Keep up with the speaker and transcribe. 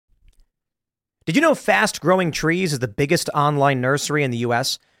Did you know Fast Growing Trees is the biggest online nursery in the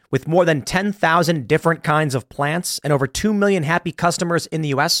U.S. with more than 10,000 different kinds of plants and over 2 million happy customers in the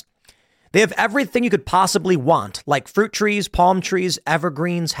U.S.? They have everything you could possibly want, like fruit trees, palm trees,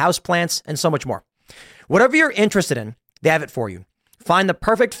 evergreens, houseplants, and so much more. Whatever you're interested in, they have it for you. Find the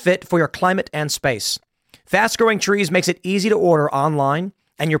perfect fit for your climate and space. Fast Growing Trees makes it easy to order online,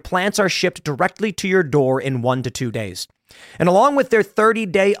 and your plants are shipped directly to your door in 1 to 2 days. And along with their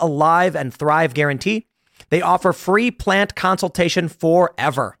 30-day Alive and Thrive guarantee, they offer free plant consultation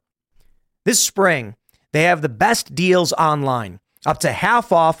forever. This spring, they have the best deals online, up to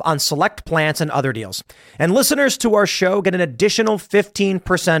half off on select plants and other deals. And listeners to our show get an additional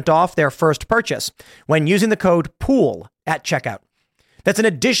 15% off their first purchase when using the code POOL at checkout. That's an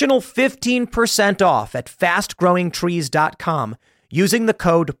additional 15% off at fastgrowingtrees.com using the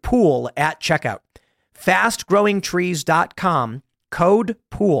code POOL at checkout. fastgrowingtrees.com, code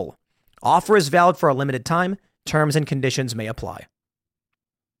POOL. Offer is valid for a limited time. Terms and conditions may apply.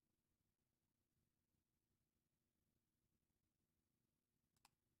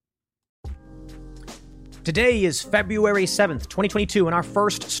 Today is February 7th, 2022, and our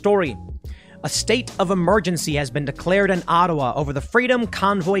first story. A state of emergency has been declared in Ottawa over the Freedom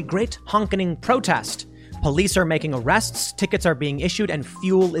Convoy Great Honkening protest. Police are making arrests, tickets are being issued, and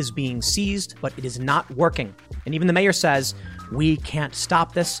fuel is being seized, but it is not working. And even the mayor says, we can't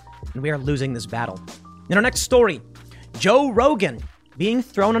stop this, and we are losing this battle. In our next story, Joe Rogan being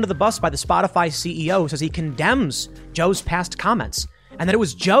thrown under the bus by the Spotify CEO says he condemns Joe's past comments, and that it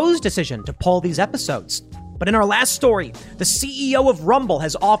was Joe's decision to pull these episodes. But in our last story, the CEO of Rumble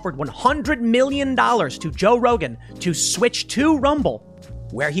has offered $100 million to Joe Rogan to switch to Rumble,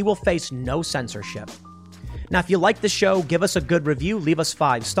 where he will face no censorship. Now, if you like the show, give us a good review, leave us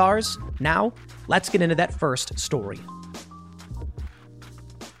 5 stars. Now, let's get into that first story.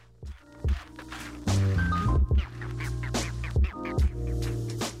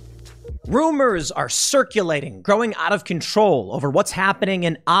 Rumors are circulating, growing out of control over what's happening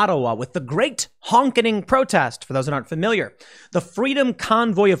in Ottawa with the Great Honkening protest. For those that aren't familiar, the Freedom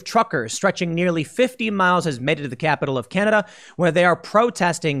Convoy of truckers stretching nearly 50 miles has made it to the capital of Canada, where they are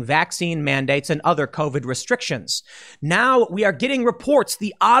protesting vaccine mandates and other COVID restrictions. Now we are getting reports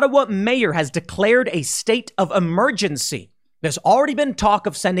the Ottawa mayor has declared a state of emergency. There's already been talk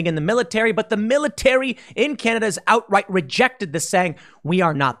of sending in the military, but the military in Canada has outright rejected this, saying, we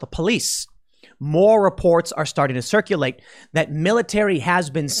are not the police. More reports are starting to circulate that military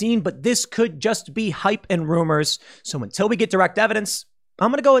has been seen, but this could just be hype and rumors. So until we get direct evidence, I'm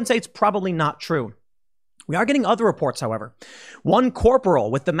going to go and say it's probably not true. We are getting other reports, however. One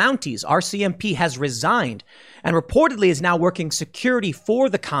corporal with the Mounties, RCMP, has resigned and reportedly is now working security for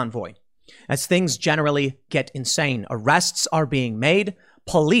the convoy. As things generally get insane, arrests are being made,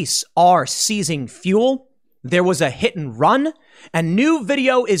 police are seizing fuel, there was a hit and run, and new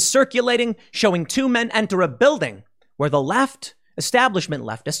video is circulating showing 2 men enter a building where the establishment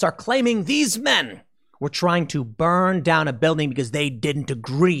leftists are claiming these men were trying to burn down a building because they didn't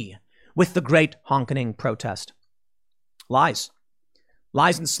agree with the Great Honkening protest. Lies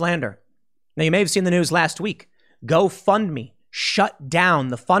and slander. Now, you may have seen the news last week. GoFundMe shut down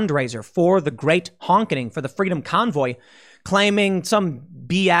the fundraiser for the Great Honkening for the Freedom Convoy, claiming some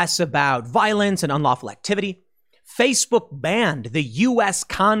BS about violence and unlawful activity. Facebook banned the U.S.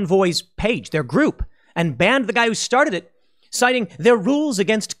 Convoy's page, their group, and banned the guy who started it, citing their rules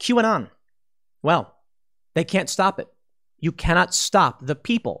against QAnon. Well, they can't stop it. You cannot stop the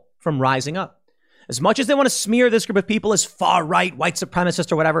people from rising up. As much as they want to smear this group of people as far-right, white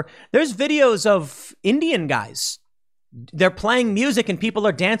supremacist or whatever, there's videos of Indian guys. They're playing music and people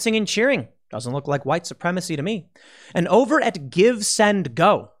are dancing and cheering. Doesn't look like white supremacy to me. And over at Give, Send,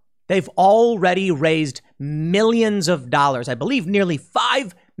 Go, they've already raised millions of dollars. I believe nearly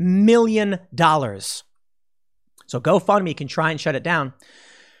 $5 million. So GoFundMe can try and shut it down.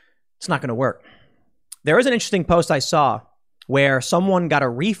 It's not going to work. There is an interesting post I saw where someone got a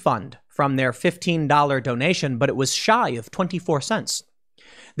refund from their $15 donation, but it was shy of 24 cents.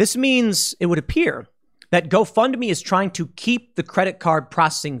 This means it would appear that GoFundMe is trying to keep the credit card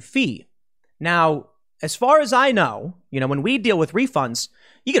processing fee. Now, as far as I know, when we deal with refunds,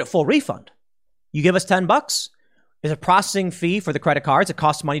 you get a full refund. You give us $10. There's a processing fee for the credit cards. It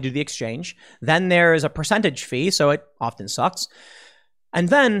costs money to do the exchange. Then there is a percentage fee, so it often sucks. And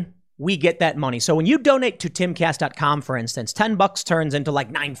then we get that money. So when you donate to timcast.com, for instance, $10 turns into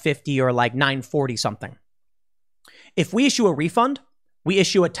like $9.50 or like $9.40 something. If we issue a refund, we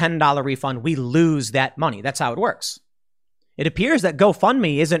issue a $10 refund, we lose that money. That's how it works. It appears that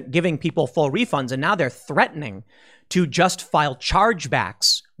GoFundMe isn't giving people full refunds, and now they're threatening to just file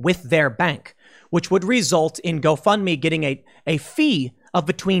chargebacks with their bank, which would result in GoFundMe getting a fee of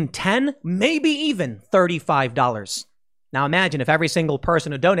between $10, maybe even $35. Now imagine if every single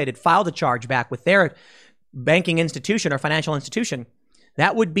person who donated filed a chargeback with their banking institution or financial institution.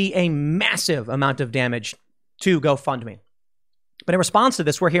 That would be a massive amount of damage to GoFundMe. But in response to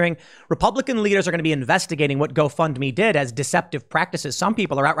this, we're hearing Republican leaders are going to be investigating what GoFundMe did as deceptive practices. Some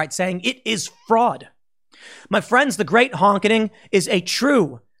people are outright saying it is fraud. My friends, the Great Honkening is a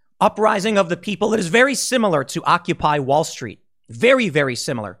true uprising of the people that is very similar to Occupy Wall Street. Very, very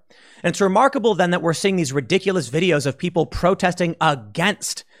similar. And it's remarkable then that we're seeing these ridiculous videos of people protesting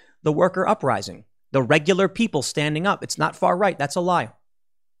against the worker uprising. The regular people standing up. It's not far right. That's a lie.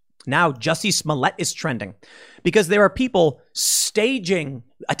 Now, Jussie Smollett is trending because there are people staging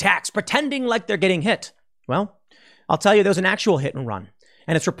attacks, pretending like they're getting hit. Well, I'll tell you, there's an actual hit and run.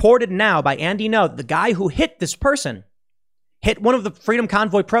 And it's reported now by Andy No, the guy who hit this person, hit one of the Freedom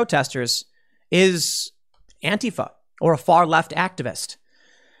Convoy protesters, is Antifa or a far left activist.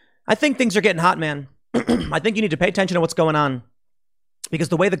 I think things are getting hot, man. I think you need to pay attention to what's going on. Because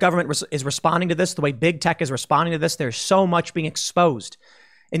the way the government is responding to this, the way big tech is responding to this, there's so much being exposed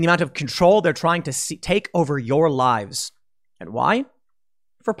in the amount of control they're trying to take over your lives. And why?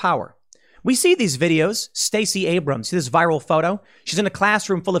 For power. We see these videos. Stacey Abrams, see this viral photo? She's in a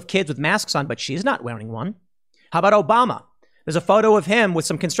classroom full of kids with masks on, but she's not wearing one. How about Obama? There's a photo of him with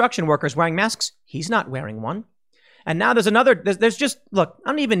some construction workers wearing masks. He's not wearing one. And now there's just, look, I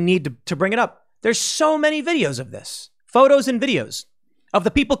don't even need to bring it up. There's so many videos of this. Photos and videos of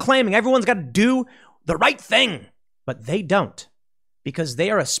the people claiming everyone's got to do the right thing, but they don't because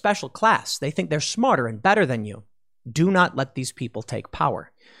they are a special class. They think they're smarter and better than you. Do not let these people take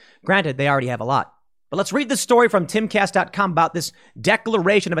power. Granted, they already have a lot, but let's read the story from timcast.com about this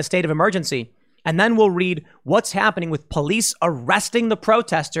declaration of a state of emergency. And then we'll read what's happening with police arresting the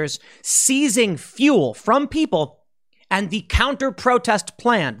protesters, seizing fuel from people, and the counter-protest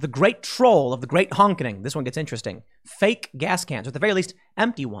plan, the great troll of the Great Honkening. This one gets interesting. Fake gas cans, or at the very least,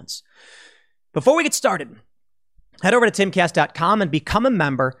 empty ones. Before we get started, head over to timcast.com and become a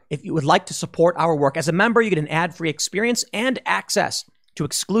member if you would like to support our work. As a member, you get an ad-free experience and access to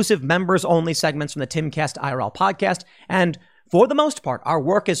exclusive members-only segments from the Timcast IRL podcast. And for the most part, our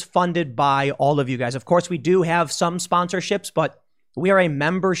work is funded by all of you guys. Of course, we do have some sponsorships, but we are a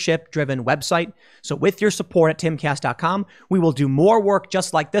membership-driven website. So with your support at timcast.com, we will do more work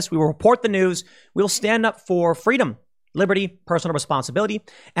just like this. We will report the news. We'll stand up for freedom, liberty, personal responsibility,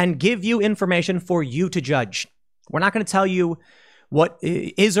 and give you information for you to judge. We're not going to tell you what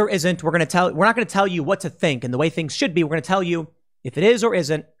is or isn't. We're not going to tell you what to think and the way things should be. We're going to tell you if it is or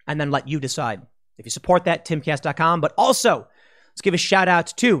isn't, and then let you decide. If you support that, timcast.com. But also, let's give a shout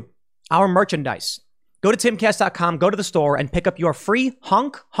out to our merchandise. Go to timcast.com, go to the store, and pick up your free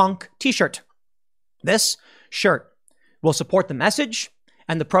Honk t-shirt. This shirt will support the message,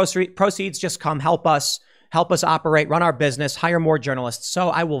 and the proceeds just come help us operate, run our business, hire more journalists. So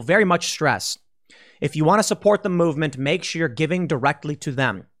I will very much stress, if you want to support the movement, make sure you're giving directly to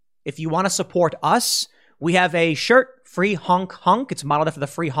them. If you want to support us, we have a shirt, free Honk. It's modeled after the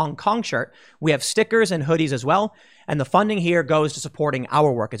free Hong Kong shirt. We have stickers and hoodies as well, and the funding here goes to supporting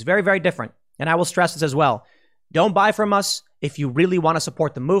our work. It's very, very different. And I will stress this as well. Don't buy from us. If you really want to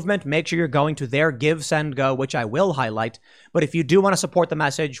support the movement, make sure you're going to their Give, Send, Go, which I will highlight. But if you do want to support the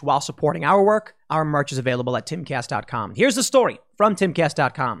message while supporting our work, our merch is available at timcast.com. Here's the story from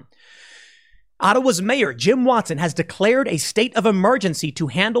timcast.com. Ottawa's mayor, Jim Watson, has declared a state of emergency to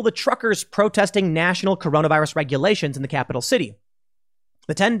handle the truckers protesting national coronavirus regulations in the capital city.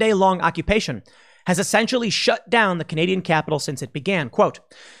 The 10-day-long occupation has essentially shut down the Canadian capital since it began. Quote,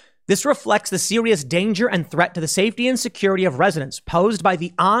 this reflects the serious danger and threat to the safety and security of residents posed by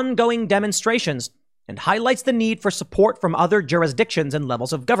the ongoing demonstrations and highlights the need for support from other jurisdictions and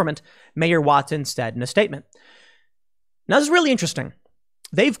levels of government, Mayor Watson said in a statement. Now, this is really interesting.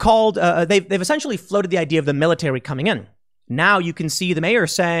 They've essentially floated the idea of the military coming in. Now you can see the mayor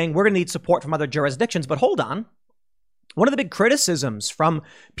saying we're going to need support from other jurisdictions. But hold on. One of the big criticisms from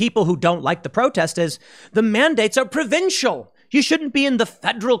people who don't like the protest is the mandates are provincial. You shouldn't be in the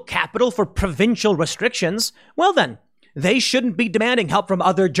federal capital for provincial restrictions. Well, then, they shouldn't be demanding help from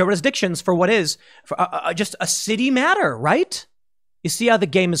other jurisdictions for what is just a city matter, right? You see how the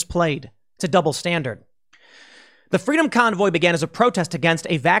game is played. It's a double standard. The Freedom Convoy began as a protest against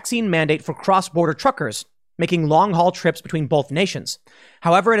a vaccine mandate for cross-border truckers, making long-haul trips between both nations.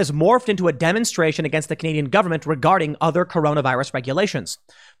 However, it has morphed into a demonstration against the Canadian government regarding other coronavirus regulations.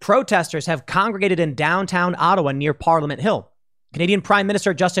 Protesters have congregated in downtown Ottawa near Parliament Hill. Canadian Prime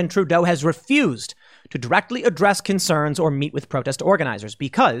Minister Justin Trudeau has refused to directly address concerns or meet with protest organizers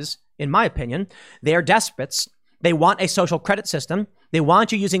because, in my opinion, they're despots. They want a social credit system. They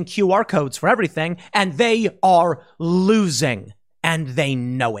want you using QR codes for everything, and they are losing, and they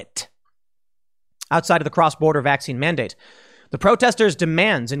know it. Outside of the cross-border vaccine mandate, the protesters'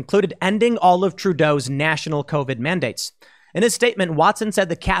 demands included ending all of Trudeau's national COVID mandates. In his statement, Watson said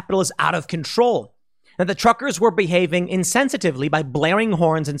the Capitol is out of control, and the truckers were behaving insensitively by blaring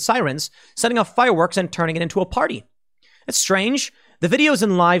horns and sirens, setting off fireworks and turning it into a party. It's strange. The videos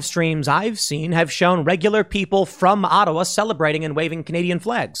and live streams I've seen have shown regular people from Ottawa celebrating and waving Canadian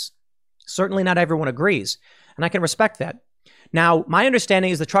flags. Certainly not everyone agrees, and I can respect that. Now, my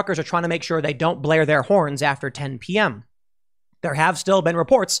understanding is the truckers are trying to make sure they don't blare their horns after 10 p.m. There have still been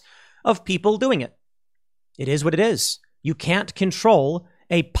reports of people doing it. It is what it is. You can't control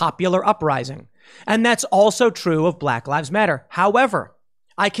a popular uprising. And that's also true of Black Lives Matter. However,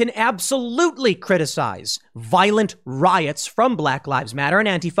 I can absolutely criticize violent riots from Black Lives Matter and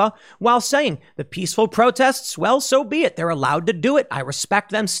Antifa while saying the peaceful protests, well, so be it. They're allowed to do it. I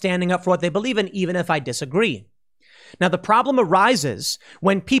respect them standing up for what they believe in, even if I disagree. Now, the problem arises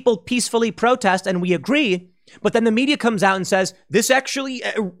when people peacefully protest and we agree, but then the media comes out and says, this actually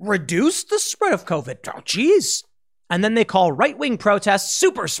reduced the spread of COVID. Oh, geez. And then they call right-wing protests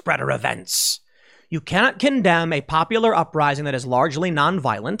super spreader events. You cannot condemn a popular uprising that is largely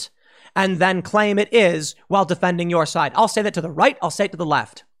nonviolent and then claim it is while defending your side. I'll say that to the right. I'll say it to the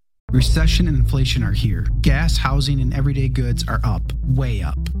left. Recession and inflation are here. Gas, housing, and everyday goods are up, way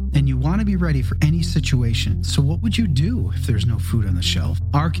up. And you want to be ready for any situation. So what would you do if there's no food on the shelf?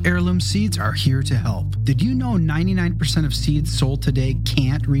 ARC Heirloom Seeds are here to help. Did you know 99% of seeds sold today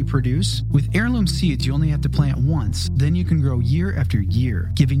can't reproduce? With Heirloom Seeds, you only have to plant once. Then you can grow year after year,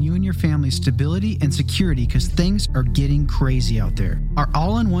 giving you and your family stability and security because things are getting crazy out there. Our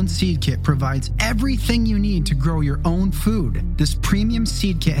all-in-one seed kit provides everything you need to grow your own food. This premium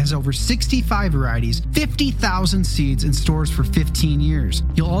seed kit has over 65 varieties, 50,000 seeds in stores for 15 years.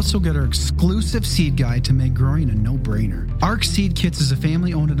 You'll also get our exclusive seed guide to make growing a no-brainer. ARC Seed Kits is a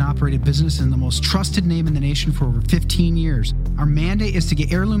family-owned and operated business and the most trusted name in the nation for over 15 years. Our mandate is to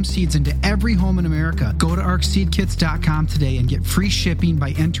get heirloom seeds into every home in America. Go to arcseedkits.com today and get free shipping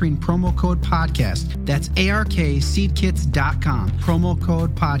by entering promo code podcast. That's ARKseedkits.com, promo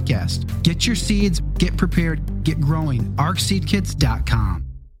code podcast. Get your seeds, get prepared, get growing. arcseedkits.com.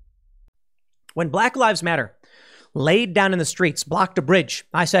 When Black Lives Matter laid down in the streets, blocked a bridge,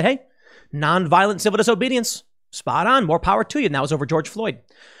 I said, hey, nonviolent civil disobedience, spot on, more power to you. And that was over George Floyd.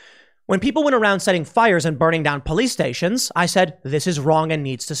 When people went around setting fires and burning down police stations, I said, this is wrong and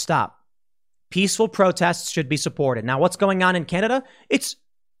needs to stop. Peaceful protests should be supported. Now, what's going on in Canada? It's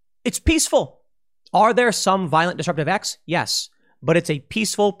peaceful. Are there some violent disruptive acts? Yes, but it's a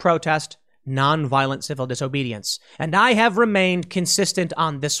peaceful protest, nonviolent civil disobedience. And I have remained consistent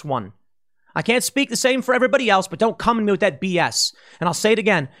on this one. I can't speak the same for everybody else, but don't come at me with that BS. And I'll say it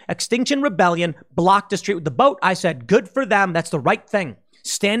again. Extinction Rebellion blocked the street with the boat. I said, good for them. That's the right thing.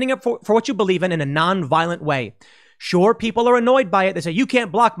 Standing up for what you believe in a non-violent way. Sure, people are annoyed by it. They say, you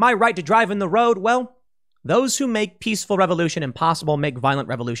can't block my right to drive in the road. Well, those who make peaceful revolution impossible make violent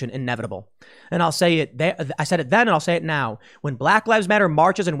revolution inevitable. And I'll say it there. I said it then and I'll say it now. When Black Lives Matter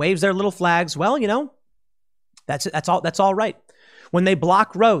marches and waves their little flags, well, you know, that's all right. When they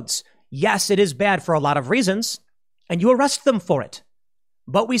block roads, yes, it is bad for a lot of reasons, and you arrest them for it.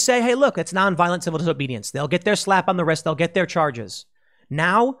 But we say, hey, look, it's nonviolent civil disobedience. They'll get their slap on the wrist. They'll get their charges.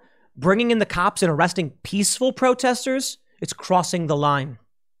 Now, bringing in the cops and arresting peaceful protesters, it's crossing the line.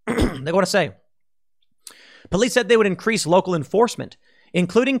 They want to say, police said they would increase local enforcement,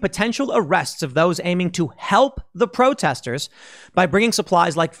 including potential arrests of those aiming to help the protesters by bringing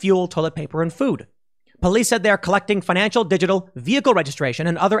supplies like fuel, toilet paper, and food. Police said they are collecting financial, digital, vehicle registration,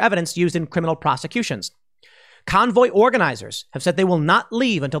 and other evidence used in criminal prosecutions. Convoy organizers have said they will not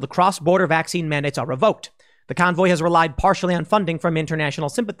leave until the cross-border vaccine mandates are revoked. The convoy has relied partially on funding from international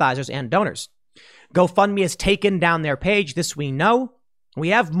sympathizers and donors. GoFundMe has taken down their page. This we know. We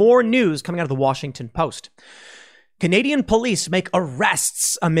have more news coming out of the Washington Post. Canadian police make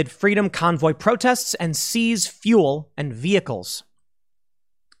arrests amid Freedom Convoy protests and seize fuel and vehicles.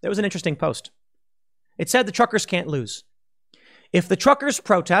 There was an interesting post. It said the truckers can't lose. If the truckers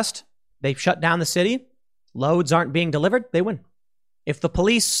protest, they've shut down the city, loads aren't being delivered, they win. If the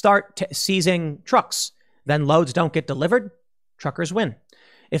police start seizing trucks, then loads don't get delivered, truckers win.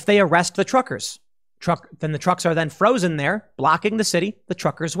 If they arrest the truckers, then the trucks are then frozen there, blocking the city, the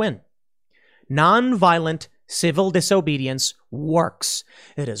truckers win. Nonviolent civil disobedience works.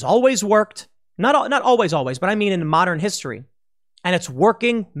 It has always worked. Not always, but I mean in modern history. And it's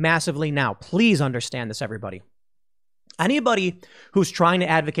working massively now. Please understand this, everybody. Anybody who's trying to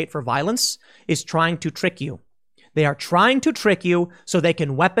advocate for violence is trying to trick you. They are trying to trick you so they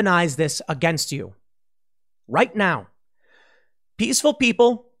can weaponize this against you. Right now, peaceful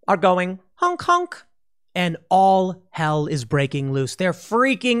people are going honk honk, and all hell is breaking loose. They're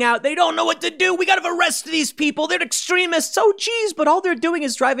freaking out. They don't know what to do. We got to arrest these people. They're extremists. Oh, geez, but all they're doing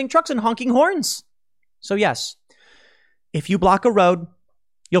is driving trucks and honking horns. So yes, if you block a road,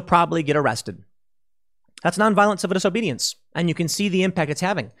 you'll probably get arrested. That's nonviolent civil disobedience, and you can see the impact it's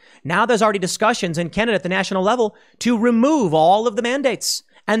having. Now there's already discussions in Canada at the national level to remove all of the mandates,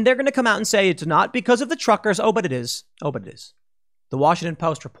 and they're going to come out and say it's not because of the truckers. Oh, but it is. Oh, but it is. The Washington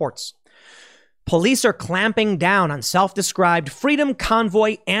Post reports police are clamping down on self-described Freedom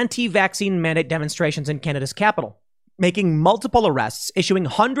Convoy anti-vaccine mandate demonstrations in Canada's capital, making multiple arrests, issuing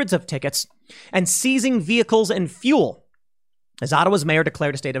hundreds of tickets, and seizing vehicles and fuel as Ottawa's mayor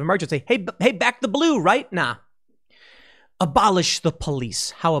declared a state of emergency. Hey, back the blue, right? Nah. Abolish the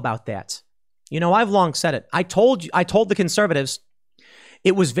police. How about that? You know, I've long said it. I told the Conservatives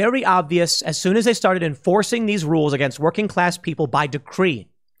it was very obvious as soon as they started enforcing these rules against working class people by decree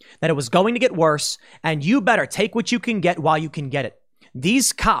that it was going to get worse, and you better take what you can get while you can get it.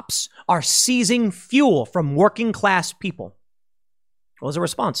 These cops are seizing fuel from working class people. What was the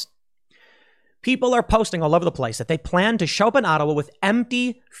response? People are posting all over the place that they plan to show up in Ottawa with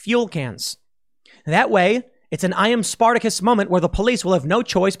empty fuel cans. That way, it's an I am Spartacus moment where the police will have no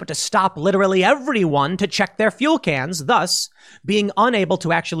choice but to stop literally everyone to check their fuel cans, thus being unable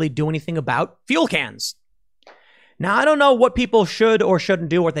to actually do anything about fuel cans. Now, I don't know what people should or shouldn't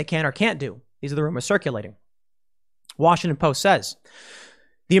do, what they can or can't do. These are the rumors circulating. Washington Post says,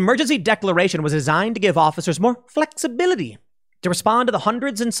 the emergency declaration was designed to give officers more flexibility to respond to the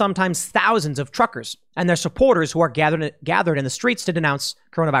hundreds and sometimes thousands of truckers and their supporters who are gathered in the streets to denounce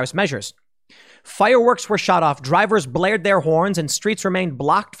coronavirus measures. Fireworks were shot off, drivers blared their horns, and streets remained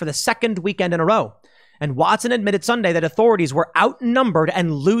blocked for the second weekend in a row. And Watson admitted Sunday that authorities were outnumbered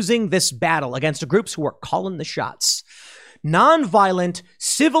and losing this battle against groups who were calling the shots. Nonviolent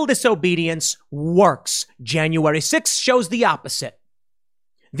civil disobedience works. January 6th shows the opposite.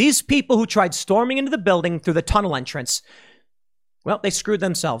 These people who tried storming into the building through the tunnel entrance, well, they screwed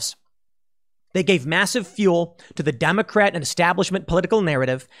themselves. They gave massive fuel to the Democrat and establishment political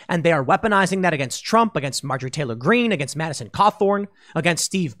narrative, and they are weaponizing that against Trump, against Marjorie Taylor Greene, against Madison Cawthorn, against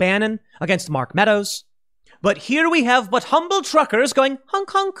Steve Bannon, against Mark Meadows. But here we have but humble truckers going honk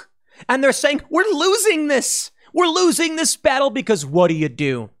honk, and they're saying, we're losing this. We're losing this battle because what do you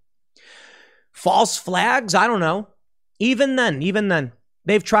do? False flags? I don't know. Even then.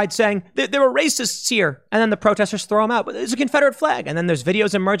 They've tried saying there are racists here, and then the protesters throw them out. But there's a Confederate flag, and then there's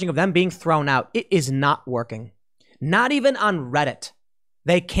videos emerging of them being thrown out. It is not working. Not even on Reddit.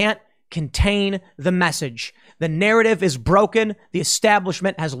 They can't contain the message. The narrative is broken. The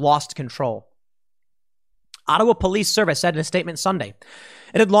establishment has lost control. Ottawa Police Service said in a statement Sunday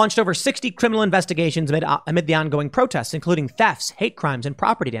it had launched over 60 criminal investigations amid the ongoing protests, including thefts, hate crimes, and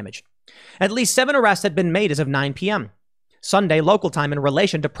property damage. At least 7 arrests had been made as of 9 p.m. Sunday local time in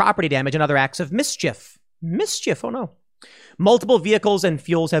relation to property damage and other acts of mischief. Mischief, oh no. Multiple vehicles and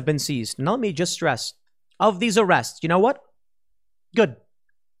fuels have been seized. Now let me just stress, of these arrests, you know what? Good.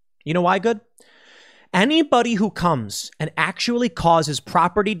 You know why good? Anybody who comes and actually causes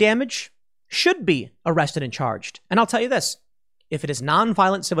property damage should be arrested and charged. And I'll tell you this, if it is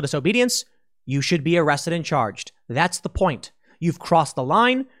nonviolent civil disobedience, you should be arrested and charged. That's the point. You've crossed the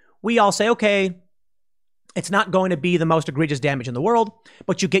line. We all say, okay, it's not going to be the most egregious damage in the world,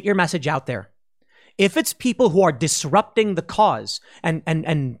 but you get your message out there. If it's people who are disrupting the cause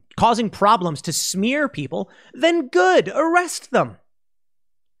and causing problems to smear people, then good, arrest them.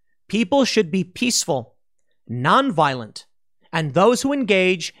 People should be peaceful, nonviolent, and those who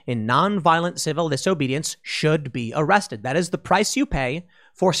engage in nonviolent civil disobedience should be arrested. That is the price you pay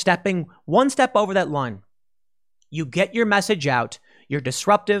for stepping one step over that line. You get your message out, you're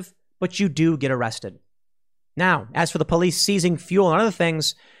disruptive, but you do get arrested. Now, as for the police seizing fuel and other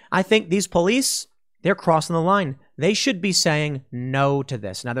things, I think these police, they're crossing the line. They should be saying no to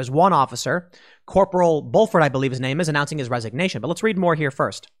this. Now, there's one officer, Corporal Bulford, I believe his name is, announcing his resignation. But let's read more here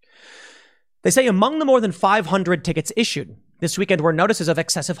first. They say among the more than 500 tickets issued this weekend were notices of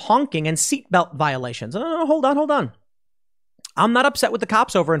excessive honking and seatbelt violations. Hold on. I'm not upset with the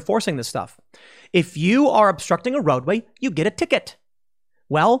cops over enforcing this stuff. If you are obstructing a roadway, you get a ticket.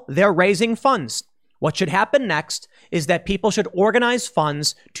 Well, they're raising funds. What should happen next is that people should organize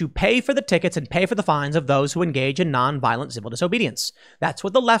funds to pay for the tickets and pay for the fines of those who engage in nonviolent civil disobedience. That's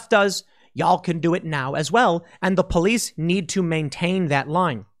what the left does. Y'all can do it now as well. And the police need to maintain that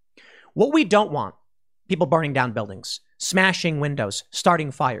line. What we don't want, people burning down buildings, smashing windows,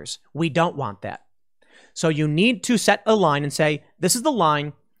 starting fires. We don't want that. So you need to set a line and say, this is the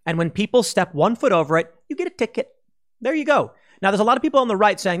line. And when people step 1 foot over it, you get a ticket. There you go. Now, there's a lot of people on the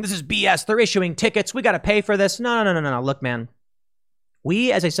right saying, this is BS. They're issuing tickets. We got to pay for this. No. Look, man,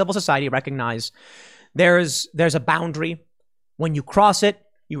 we as a civil society recognize there's a boundary. When you cross it,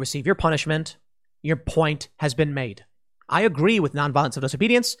 you receive your punishment. Your point has been made. I agree with nonviolent civil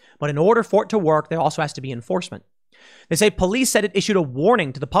disobedience, but in order for it to work, there also has to be enforcement. They say police said it issued a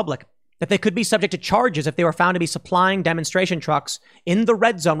warning to the public that they could be subject to charges if they were found to be supplying demonstration trucks in the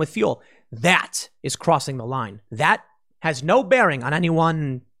red zone with fuel. That is crossing the line. That has no bearing on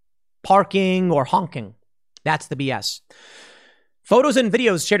anyone parking or honking. That's the BS. Photos and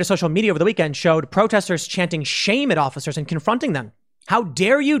videos shared to social media over the weekend showed protesters chanting shame at officers and confronting them. How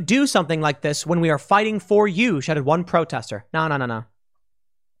dare you do something like this when we are fighting for you, shouted one protester. No.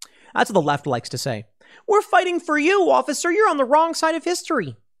 That's what the left likes to say. We're fighting for you, officer. You're on the wrong side of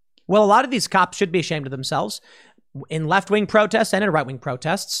history. Well, a lot of these cops should be ashamed of themselves in left-wing protests and in right-wing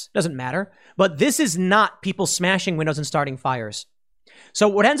protests. Doesn't matter. But this is not people smashing windows and starting fires. So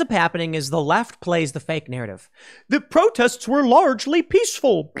what ends up happening is the left plays the fake narrative. The protests were largely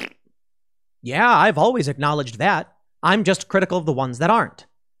peaceful. Yeah, I've always acknowledged that. I'm just critical of the ones that aren't.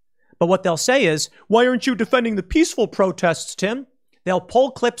 But what they'll say is, why aren't you defending the peaceful protests, Tim? They'll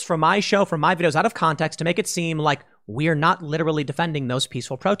pull clips from my show, from my videos out of context to make it seem like we're not literally defending those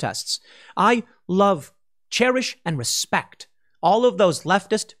peaceful protests. I love, cherish, and respect all of those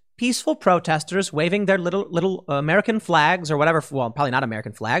leftist, peaceful protesters waving their little American flags or whatever. Well, probably not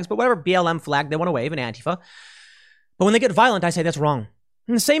American flags, but whatever BLM flag they want to wave in Antifa. But when they get violent, I say that's wrong.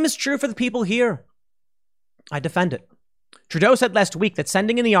 And the same is true for the people here. I defend it. Trudeau said last week that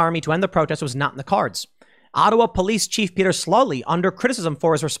sending in the army to end the protest was not in the cards. Ottawa Police Chief Peter Slawley, under criticism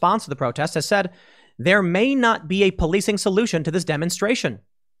for his response to the protest, has said there may not be a policing solution to this demonstration.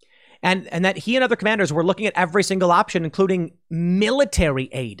 And that he and other commanders were looking at every single option, including military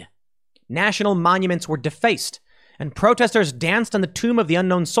aid. National monuments were defaced, and protesters danced on the tomb of the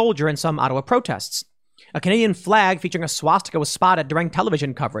unknown soldier in some Ottawa protests. A Canadian flag featuring a swastika was spotted during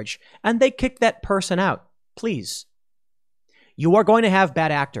television coverage, and they kicked that person out. Please. You are going to have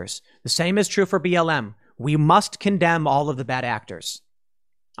bad actors. The same is true for BLM. We must condemn all of the bad actors.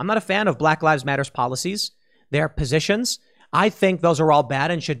 I'm not a fan of Black Lives Matter's policies, their positions. I think those are all bad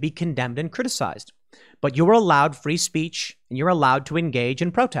and should be condemned and criticized. But you are allowed free speech and you're allowed to engage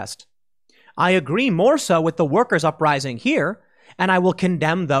in protest. I agree more so with the workers' uprising here, and I will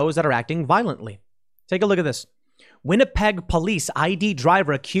condemn those that are acting violently. Take a look at this. Winnipeg police ID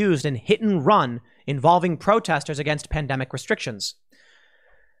driver accused in hit and run involving protesters against pandemic restrictions.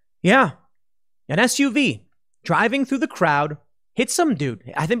 Yeah, an SUV driving through the crowd hit some dude.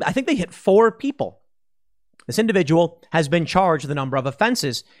 I think they hit 4 people. This individual has been charged with a number of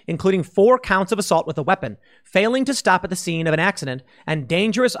offenses, including 4 counts of assault with a weapon, failing to stop at the scene of an accident, and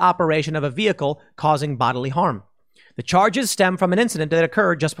dangerous operation of a vehicle causing bodily harm. The charges stem from an incident that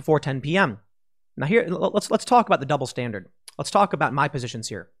occurred just before 10 p.m. Now here, let's talk about the double standard. Let's talk about my positions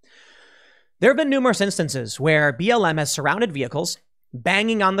here. There have been numerous instances where BLM has surrounded vehicles,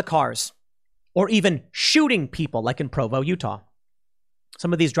 banging on the cars, or even shooting people, like in Provo, Utah.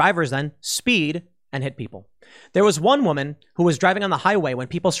 Some of these drivers then speed and hit people. There was one woman who was driving on the highway when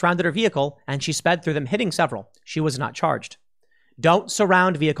people surrounded her vehicle, and she sped through them, hitting several. She was not charged. Don't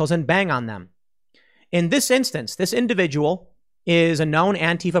surround vehicles and bang on them. In this instance, this individual is a known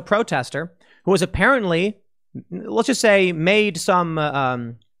Antifa protester who has apparently, let's just say, made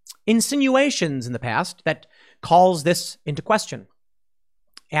some insinuations in the past that calls this into question.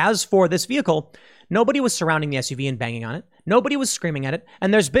 As for this vehicle, nobody was surrounding the SUV and banging on it. Nobody was screaming at it.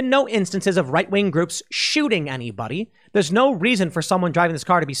 And there's been no instances of right-wing groups shooting anybody. There's no reason for someone driving this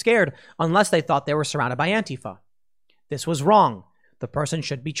car to be scared unless they thought they were surrounded by Antifa. This was wrong. The person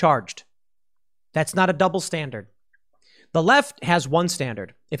should be charged. That's not a double standard. The left has one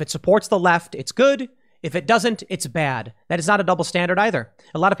standard. If it supports the left, it's good. If it doesn't, it's bad. That is not a double standard either.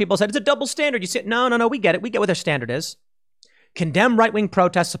 A lot of people said it's a double standard. You say, no, we get it. We get what their standard is. Condemn right-wing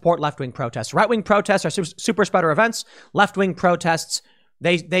protests, support left-wing protests. Right-wing protests are super spreader events. Left-wing protests,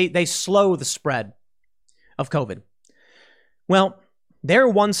 they slow the spread of COVID. Well, their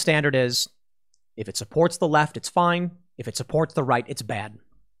one standard is, if it supports the left, it's fine. If it supports the right, it's bad.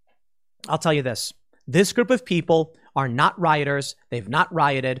 I'll tell you this. This group of people are not rioters. They've not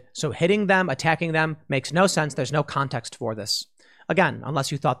rioted. So hitting them, attacking them makes no sense. There's no context for this. Again,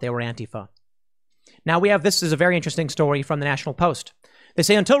 unless you thought they were Antifa. Now this is a very interesting story from the National Post. They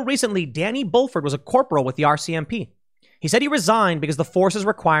say until recently, Danny Bulford was a corporal with the RCMP. He said he resigned because the force's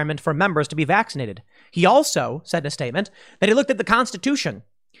requirement for members to be vaccinated. He also said in a statement that he looked at the Constitution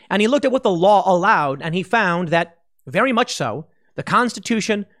and he looked at what the law allowed, and he found that very much so, the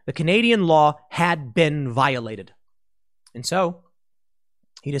Constitution, the Canadian law had been violated. And so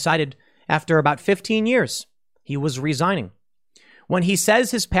he decided after about 15 years, he was resigning. When he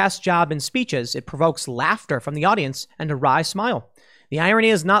says his past job in speeches, it provokes laughter from the audience and a wry smile. The irony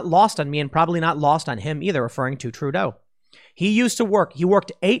is not lost on me and probably not lost on him either, referring to Trudeau. He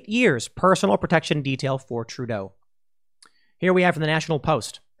worked 8 years personal protection detail for Trudeau. Here we have from the National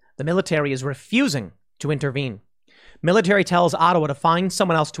Post. The military is refusing to intervene. Military tells Ottawa to find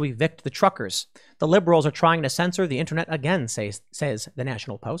someone else to evict the truckers. The Liberals are trying to censor the internet again, says the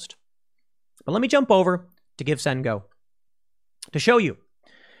National Post. But let me jump over to Give, Send, Go to show you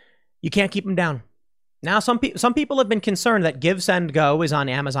can't keep them down. Now, some people have been concerned that Give, Send, Go is on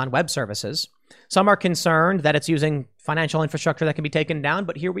Amazon Web Services. Some are concerned that it's using financial infrastructure that can be taken down,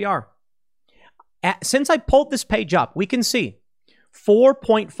 but here we are. Since I pulled this page up, we can see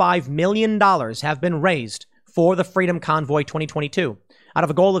 $4.5 million have been raised for the Freedom Convoy 2022 out of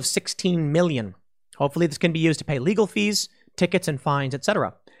a goal of $16 million. Hopefully this can be used to pay legal fees, tickets and fines,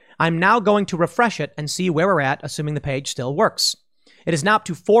 etc. I'm now going to refresh it and see where we're at, assuming the page still works. It is now up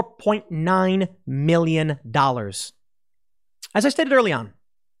to $4.9 million. As I stated early on,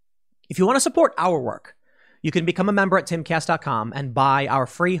 if you want to support our work, you can become a member at timcast.com and buy our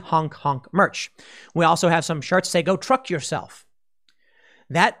free Honk merch. We also have some shirts say, go truck yourself.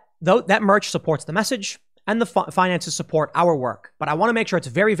 That merch supports the message and the finances support our work. But I want to make sure it's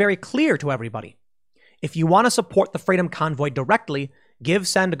very, very clear to everybody. If you want to support the Freedom Convoy directly,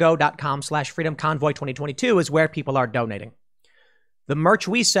 givesendgo.com/Freedom Convoy 2022 is where people are donating. The merch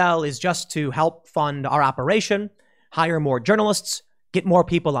we sell is just to help fund our operation, hire more journalists, get more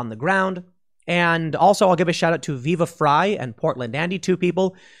people on the ground. And also, I'll give a shout out to Viva Fry and Portland Andy, two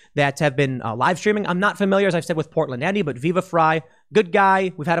people that have been live streaming. I'm not familiar, as I've said, with Portland Andy, but Viva Fry, good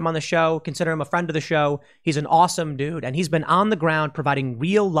guy. We've had him on the show. Consider him a friend of the show. He's an awesome dude, and he's been on the ground providing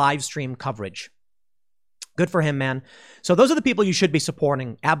real live stream coverage. Good for him, man. So those are the people you should be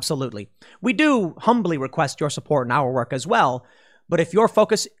supporting. Absolutely. We do humbly request your support in our work as well. But if your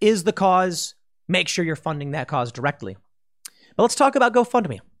focus is the cause, make sure you're funding that cause directly. But let's talk about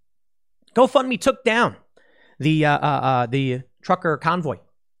GoFundMe. GoFundMe took down the trucker convoy.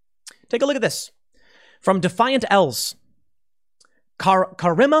 Take a look at this. From Defiant L's,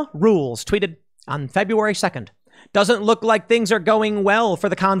 Karima Rules tweeted on February 2nd. Doesn't look like things are going well for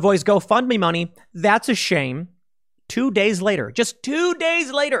the convoy's GoFundMe money. That's a shame. 2 days later, just 2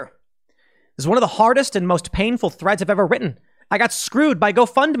 days later, this is one of the hardest and most painful threads I've ever written. I got screwed by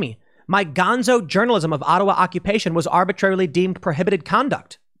GoFundMe. My gonzo journalism of Ottawa occupation was arbitrarily deemed prohibited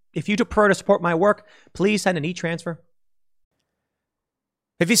conduct. If you prefer to support my work, please send an e-transfer.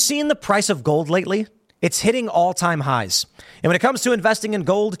 Have you seen the price of gold lately? It's hitting all-time highs. And when it comes to investing in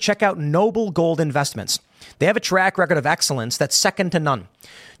gold, check out Noble Gold Investments. They have a track record of excellence that's second to none.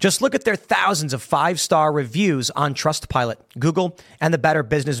 Just look at their thousands of 5-star reviews on Trustpilot, Google, and the Better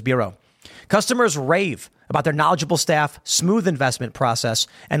Business Bureau. Customers rave about their knowledgeable staff, smooth investment process,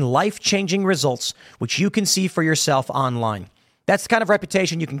 and life-changing results, which you can see for yourself online. That's the kind of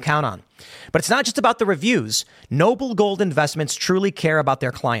reputation you can count on. But it's not just about the reviews. Noble Gold Investments truly care about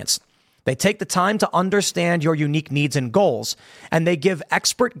their clients. They take the time to understand your unique needs and goals, and they give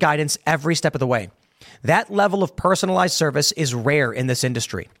expert guidance every step of the way. That level of personalized service is rare in this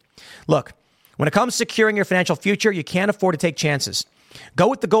industry. Look, when it comes to securing your financial future, you can't afford to take chances. Go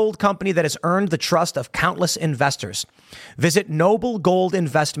with the gold company that has earned the trust of countless investors. Visit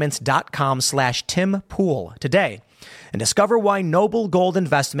noblegoldinvestments.com/Tim Pool today and discover why Noble Gold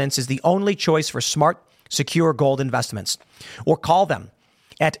Investments is the only choice for smart, secure gold investments. Or call them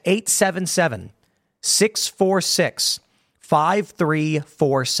at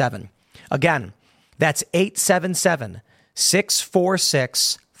 877-646-5347. Again, that's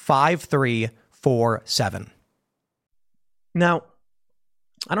 877-646-5347. Now,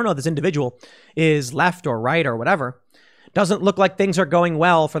 I don't know if this individual is left or right or whatever. Doesn't look like things are going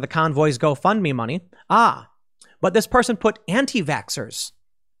well for the convoy's GoFundMe money. But this person put anti-vaxxers.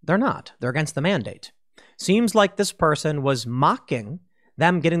 They're not. They're against the mandate. Seems like this person was mocking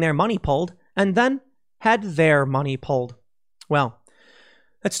them getting their money pulled and then had their money pulled. Well,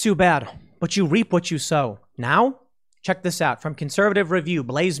 that's too bad. But you reap what you sow. Now, check this out from Conservative Review,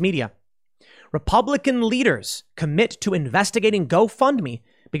 Blaze Media. Republican leaders commit to investigating GoFundMe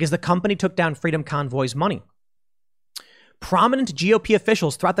because the company took down Freedom Convoy's money. Prominent GOP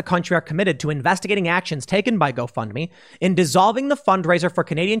officials throughout the country are committed to investigating actions taken by GoFundMe in dissolving the fundraiser for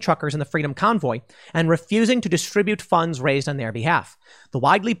Canadian truckers in the Freedom Convoy and refusing to distribute funds raised on their behalf. The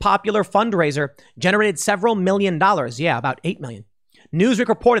widely popular fundraiser generated several $1 million. Yeah, about $8 million. Newsweek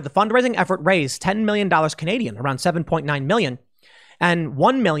reported the fundraising effort raised $10 million Canadian, around $7.9 million, and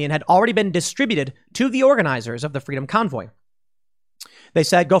 $1 million had already been distributed to the organizers of the Freedom Convoy. They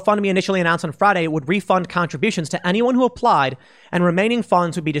said GoFundMe initially announced on Friday it would refund contributions to anyone who applied, and remaining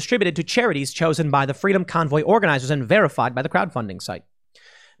funds would be distributed to charities chosen by the Freedom Convoy organizers and verified by the crowdfunding site.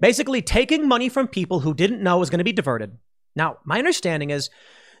 Basically, taking money from people who didn't know was going to be diverted. Now, my understanding is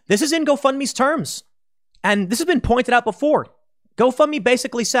this is in GoFundMe's terms, and this has been pointed out before. GoFundMe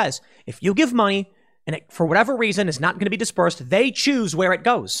basically says if you give money and it, for whatever reason, is not going to be dispersed, they choose where it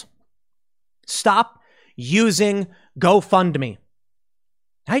goes. Stop using GoFundMe.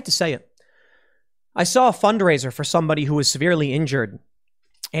 I hate to say it. I saw a fundraiser for somebody who was severely injured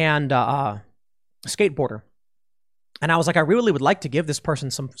and a skateboarder. And I was like, I really would like to give this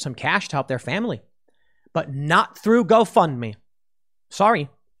person some cash to help their family, but not through GoFundMe. Sorry,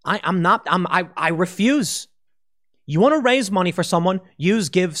 I refuse. You want to raise money for someone, use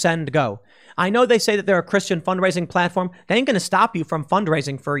Give, Send, Go. I know they say that they're a Christian fundraising platform. They ain't going to stop you from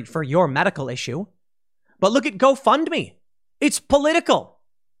fundraising for your medical issue. But look at GoFundMe. It's political.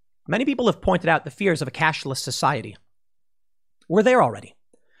 Many people have pointed out the fears of a cashless society. We're there already.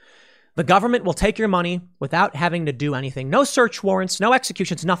 The government will take your money without having to do anything. No search warrants, no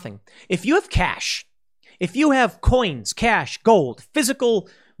executions, nothing. If you have cash, if you have coins, cash, gold, physical,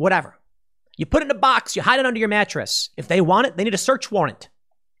 whatever, you put it in a box, you hide it under your mattress. If they want it, they need a search warrant.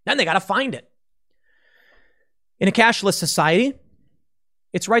 Then they got to find it. In a cashless society,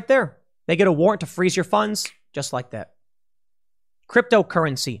 it's right there. They get a warrant to freeze your funds, just like that.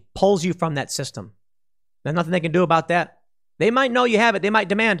 Cryptocurrency pulls you from that system. There's nothing they can do about that. They might know you have it. They might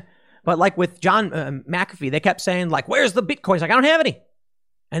demand. But like with John McAfee, they kept saying, like, where's the Bitcoin? He's like, I don't have any.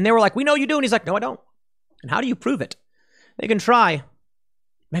 And they were like, we know you do. And he's like, no, I don't. And how do you prove it? They can try.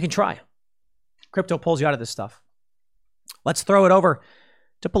 They can try. Crypto pulls you out of this stuff. Let's throw it over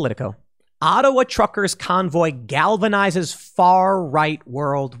to Politico. Ottawa truckers convoy galvanizes far right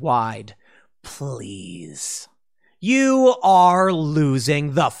worldwide. Please. You are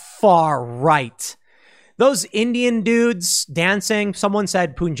losing the far right. Those Indian dudes dancing, someone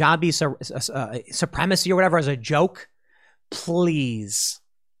said Punjabi supremacy or whatever as a joke. Please.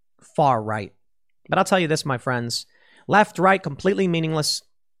 Far right. But I'll tell you this, my friends. Left, right, completely meaningless.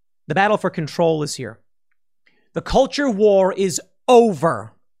 The battle for control is here. The culture war is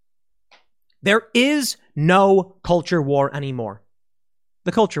over. There is no culture war anymore.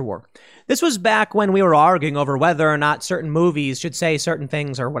 The culture war. This was back when we were arguing over whether or not certain movies should say certain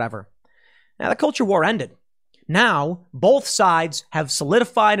things or whatever. Now, the culture war ended. Now, both sides have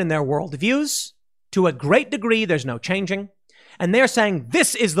solidified in their worldviews. To a great degree, there's no changing. And they're saying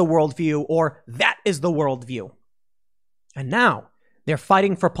this is the worldview or that is the worldview. And now, they're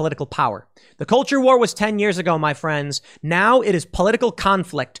fighting for political power. The culture war was 10 years ago, my friends. Now it is political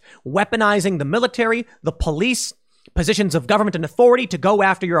conflict, weaponizing the military, the police, positions of government and authority to go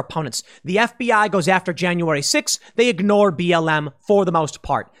after your opponents. The FBI goes after January 6th. They ignore BLM for the most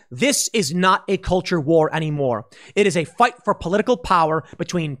part. This is not a culture war anymore. It is a fight for political power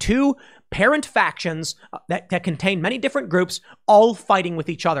between two parent factions that contain many different groups, all fighting with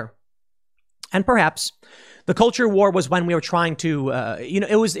each other. And perhaps the culture war was when we were trying to,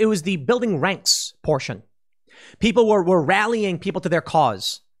 it was the building ranks portion. People were rallying people to their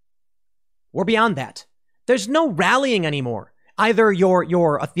cause. We're beyond that. There's no rallying anymore. Either you're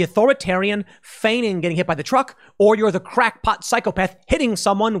the authoritarian feigning getting hit by the truck, or you're the crackpot psychopath hitting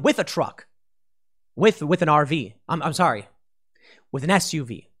someone with a truck, with an RV. I'm sorry, with an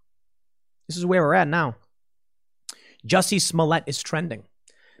SUV. This is where we're at now. Jussie Smollett is trending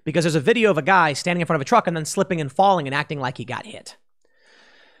because there's a video of a guy standing in front of a truck and then slipping and falling and acting like he got hit.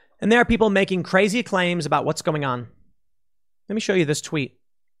 And there are people making crazy claims about what's going on. Let me show you this tweet.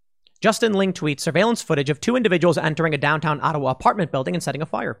 Justin Ling tweets surveillance footage of two individuals entering a downtown Ottawa apartment building and setting a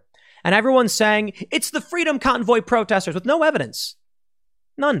fire. And everyone's saying it's the Freedom Convoy protesters with no evidence.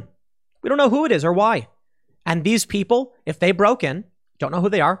 None. We don't know who it is or why. And these people, if they broke in, don't know who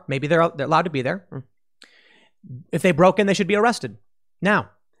they are. Maybe they're allowed to be there. If they broke in, they should be arrested. Now,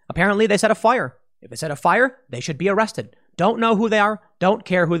 apparently they set a fire. If they set a fire, they should be arrested. Don't know who they are. Don't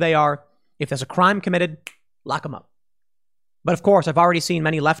care who they are. If there's a crime committed, lock them up. But of course, I've already seen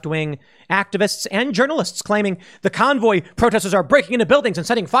many left-wing activists and journalists claiming the convoy protesters are breaking into buildings and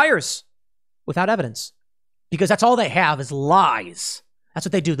setting fires without evidence. Because that's all they have is lies. That's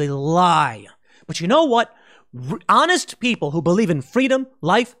what they do. They lie. But you know what? Honest people who believe in freedom,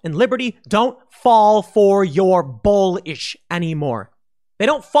 life, and liberty don't fall for your bullish anymore. They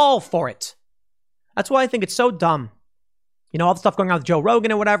don't fall for it. That's why I think it's so dumb. You know, all the stuff going on with Joe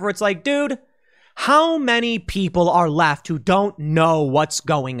Rogan and whatever. It's like, dude, how many people are left who don't know what's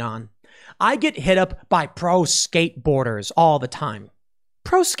going on? I get hit up by pro skateboarders all the time.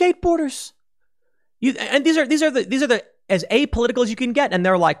 Pro skateboarders. And these are the as apolitical as you can get. And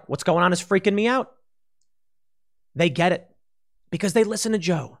they're like, what's going on is freaking me out. They get it because they listen to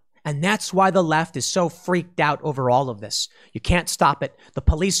Joe. And that's why the left is so freaked out over all of this. You can't stop it. The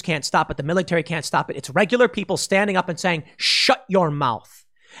police can't stop it. The military can't stop it. It's regular people standing up and saying, shut your mouth.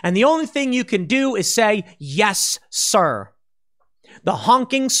 And the only thing you can do is say, yes, sir. The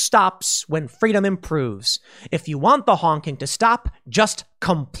honking stops when freedom improves. If you want the honking to stop, just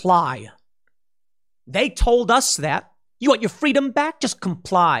comply. They told us that. You want your freedom back? Just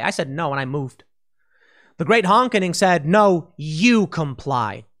comply. I said no, and I moved. The great honkening said, no, you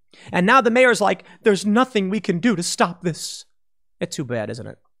comply. And now the mayor's like, there's nothing we can do to stop this. It's too bad, isn't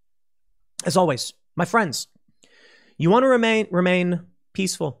it? As always, my friends, you want to remain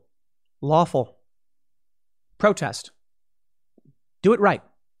peaceful, lawful, protest. Do it right.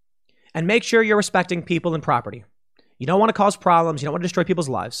 And make sure you're respecting people and property. You don't want to cause problems. You don't want to destroy people's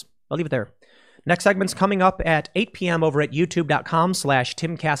lives. I'll leave it there. Next segment's coming up at 8 p.m. over at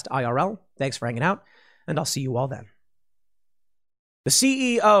youtube.com/TimCastIRL. Thanks for hanging out, and I'll see you all then. The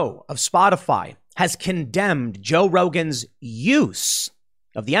CEO of Spotify has condemned Joe Rogan's use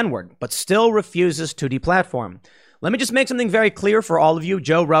of the N-word, but still refuses to deplatform. Let me just make something very clear for all of you.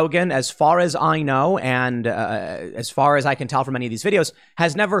 Joe Rogan, as far as I know, and as far as I can tell from any of these videos,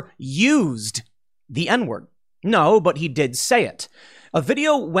 has never used the N-word. No, but he did say it. A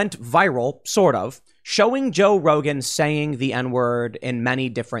video went viral, sort of, showing Joe Rogan saying the N-word in many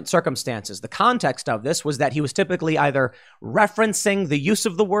different circumstances. The context of this was that he was typically either referencing the use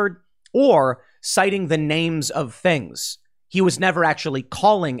of the word or citing the names of things. He was never actually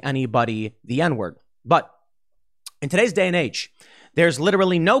calling anybody the N-word. But in today's day and age, there's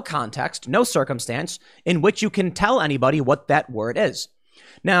literally no context, no circumstance in which you can tell anybody what that word is.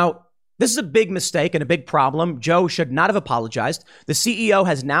 Now, this is a big mistake and a big problem. Joe should not have apologized. The CEO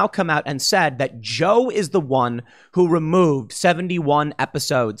has now come out and said that Joe is the one who removed 71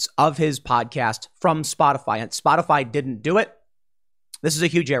 episodes of his podcast from Spotify, and Spotify didn't do it. This is a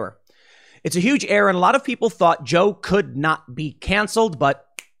huge error. It's a huge error, and a lot of people thought Joe could not be canceled, but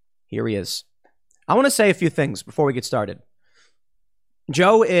here he is. I want to say a few things before we get started.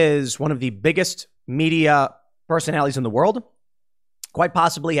 Joe is one of the biggest media personalities in the world. Quite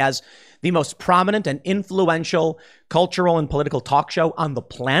possibly has the most prominent and influential cultural and political talk show on the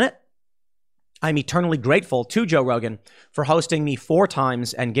planet. I'm eternally grateful to Joe Rogan for hosting me 4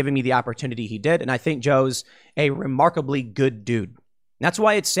 times and giving me the opportunity he did. And I think Joe's a remarkably good dude. That's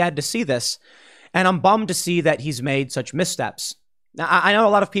why it's sad to see this. And I'm bummed to see that he's made such missteps. Now, I know a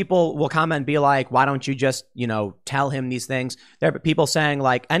lot of people will comment and be like, why don't you just, tell him these things? There are people saying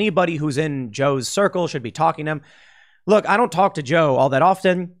like anybody who's in Joe's circle should be talking to him. Look, I don't talk to Joe all that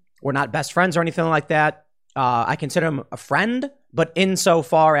often. We're not best friends or anything like that. I consider him a friend, but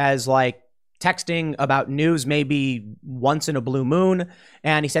insofar as like texting about news maybe once in a blue moon,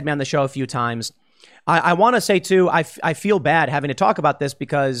 and he said me on the show a few times. I want to say too, I feel bad having to talk about this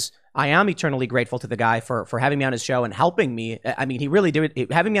because I am eternally grateful to the guy for having me on his show and helping me. I mean, he really did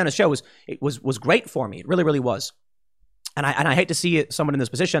it. Having me on his show was great for me. It really, really was. And I hate to see someone in this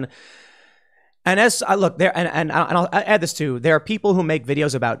position. And as I look there, and I'll add this too, there are people who make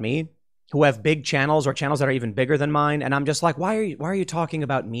videos about me who have big channels or channels that are even bigger than mine. And I'm just like, why are you talking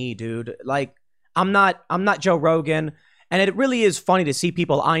about me, dude? Like, I'm not Joe Rogan. And it really is funny to see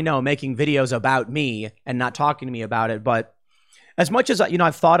people I know making videos about me and not talking to me about it. But as much as,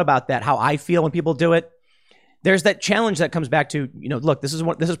 I've thought about that, how I feel when people do it, there's that challenge that comes back to, look, this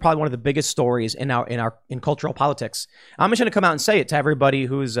is probably one of the biggest stories in cultural politics. I'm just going to come out and say it to everybody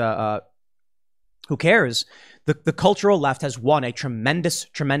who cares. The cultural left has won a tremendous,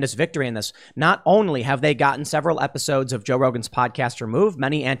 tremendous victory in this. Not only have they gotten several episodes of Joe Rogan's podcast removed,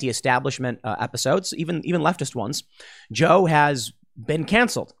 many anti-establishment episodes, even leftist ones, Joe has been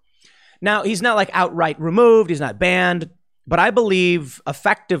canceled. Now, he's not like outright removed. He's not banned. But I believe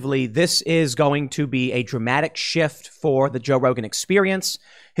effectively this is going to be a dramatic shift for the Joe Rogan experience.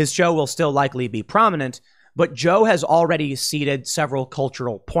 His show will still likely be prominent, but Joe has already ceded several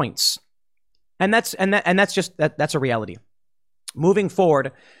cultural points. And that's a reality. Moving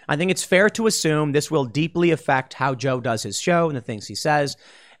forward, I think it's fair to assume this will deeply affect how Joe does his show and the things he says.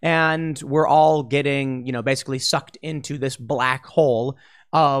 And we're all getting, basically sucked into this black hole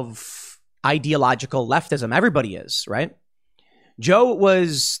of ideological leftism. Everybody is, right? Joe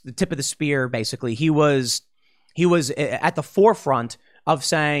was the tip of the spear, basically. He was at the forefront of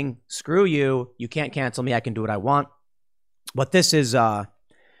saying, screw you, you can't cancel me, I can do what I want. But this is,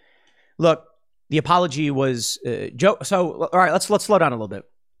 look, the apology was, Joe, so, all right, let's slow down a little bit.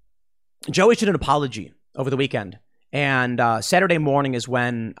 Joe issued an apology over the weekend, and Saturday morning is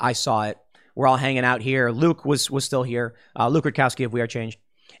when I saw it. We're all hanging out here. Luke was still here, Luke Rutkowski of We Are Change.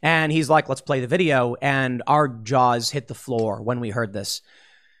 And he's like, let's play the video. And our jaws hit the floor when we heard this.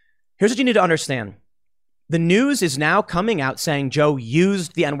 Here's what you need to understand. The news is now coming out saying Joe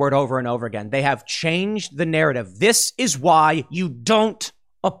used the N-word over and over again. They have changed the narrative. This is why you don't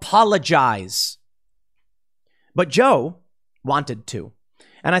apologize. But Joe wanted to.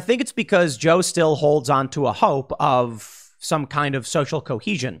 And I think it's because Joe still holds on to a hope of some kind of social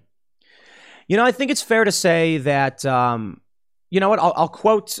cohesion. You know, I think it's fair to say that... you know what? I'll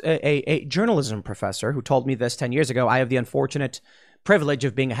quote a journalism professor who told me this 10 years ago. I have the unfortunate privilege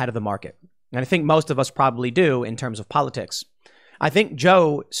of being ahead of the market. And I think most of us probably do in terms of politics. I think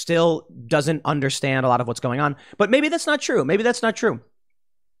Joe still doesn't understand a lot of what's going on. But maybe that's not true. Maybe that's not true.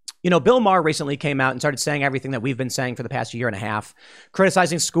 You know, Bill Maher recently came out and started saying everything that we've been saying for the past year and a half,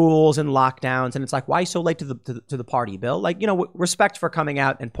 criticizing schools and lockdowns. And it's like, why so late to the party, Bill? Like, you know, respect for coming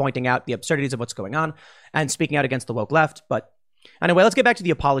out and pointing out the absurdities of what's going on and speaking out against the woke left. But anyway, let's get back to the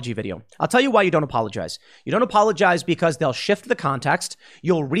apology video. I'll tell you why you don't apologize. You don't apologize because they'll shift the context,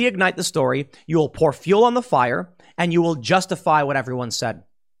 you'll reignite the story, you'll pour fuel on the fire, and you will justify what everyone said.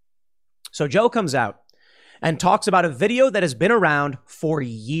 So Joe comes out and talks about a video that has been around for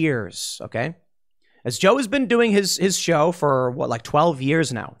years, okay? As Joe has been doing his show for, 12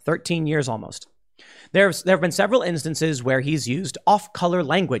 years now, 13 years almost. There have been several instances where he's used off-color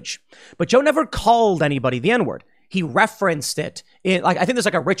language, but Joe never called anybody the N-word. He referenced it in, I think there's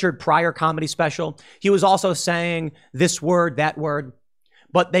a Richard Pryor comedy special. He was also saying this word, that word,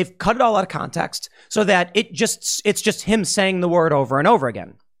 but they've cut it all out of context so that it's just him saying the word over and over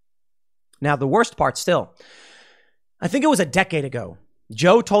again. Now, the worst part still, I think it was a decade ago,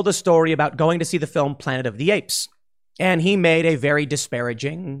 Joe told a story about going to see the film Planet of the Apes, and he made a very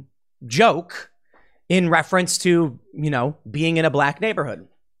disparaging joke in reference to, being in a black neighborhood.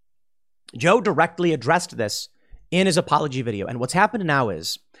 Joe directly addressed this in his apology video. And what's happened now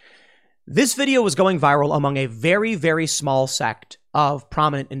is this video was going viral among a very, very small sect of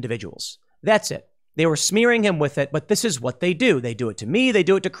prominent individuals. That's it. They were smearing him with it, but this is what they do. They do it to me. They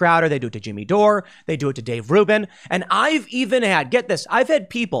do it to Crowder. They do it to Jimmy Dore. They do it to Dave Rubin. And I've even had, get this, I've had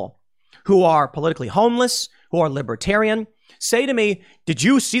people who are politically homeless, who are libertarian, say to me, did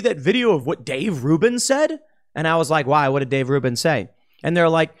you see that video of what Dave Rubin said? And I was like, why? What did Dave Rubin say? And they're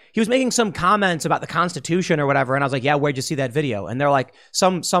like, he was making some comments about the Constitution or whatever. And I was like, yeah, where'd you see that video? And they're like,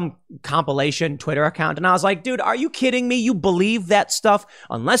 some compilation Twitter account. And I was like, dude, are you kidding me? You believe that stuff?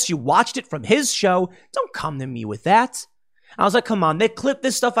 Unless you watched it from his show, don't come to me with that. I was like, come on, they clip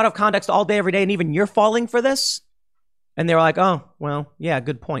this stuff out of context all day, every day, and even you're falling for this? And they were like, oh, well, yeah,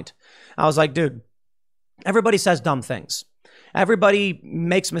 good point. I was like, dude, everybody says dumb things. Everybody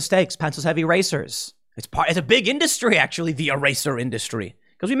makes mistakes. Pencils have erasers. It's a big industry, actually, the eraser industry,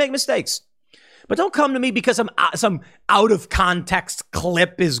 because we make mistakes. But don't come to me because some out of context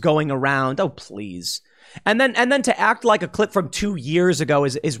clip is going around. Oh, please. And then to act like a clip from 2 years ago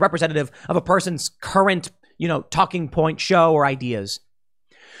is representative of a person's current, talking point, show, or ideas.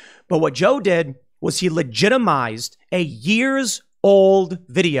 But what Joe did was he legitimized a years old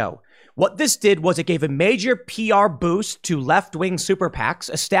video. What this did was it gave a major PR boost to left-wing super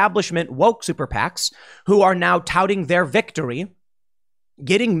PACs, establishment woke super PACs, who are now touting their victory,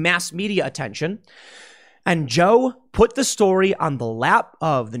 getting mass media attention. And Joe put the story on the lap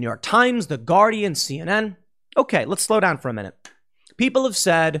of the New York Times, The Guardian, CNN. Okay, let's slow down for a minute. People have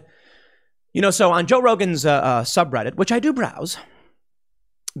said, so on Joe Rogan's subreddit, which I do browse,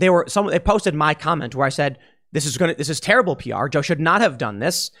 they posted my comment where I said, this is terrible PR. Joe should not have done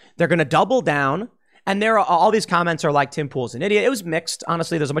this. They're going to double down. And there are all these comments are like, Tim Pool's an idiot. It was mixed.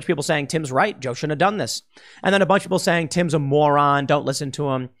 Honestly, there's a bunch of people saying Tim's right. Joe shouldn't have done this. And then a bunch of people saying Tim's a moron. Don't listen to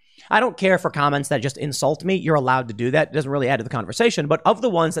him. I don't care for comments that just insult me. You're allowed to do that. It doesn't really add to the conversation. But of the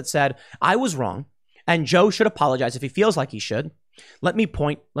ones that said I was wrong and Joe should apologize if he feels like he should, let me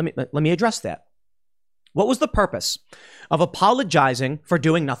address that. What was the purpose of apologizing for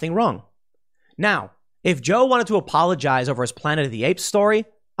doing nothing wrong? Now, if Joe wanted to apologize over his Planet of the Apes story,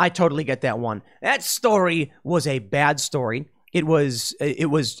 I totally get that one. That story was a bad story. It was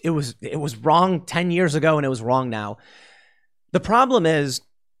wrong 10 years ago and it was wrong now. The problem is,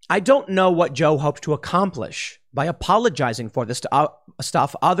 I don't know what Joe hoped to accomplish by apologizing for this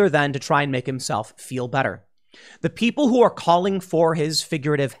stuff other than to try and make himself feel better. The people who are calling for his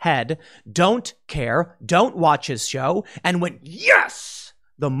figurative head don't care, don't watch his show, and went, yes,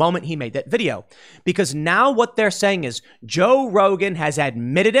 the moment he made that video. Because now what they're saying is Joe Rogan has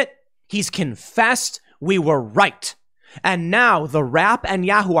admitted it. He's confessed we were right. And now The Wrap and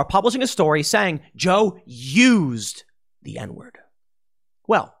Yahoo are publishing a story saying Joe used the N-word.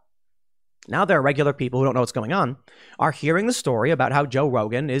 Well, now there are regular people who don't know what's going on are hearing the story about how Joe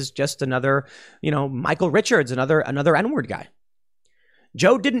Rogan is just another, Michael Richards, another N-word guy.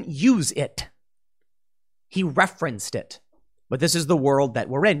 Joe didn't use it. He referenced it. But this is the world that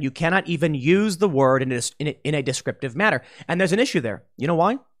we're in. You cannot even use the word in a descriptive manner. And there's an issue there. You know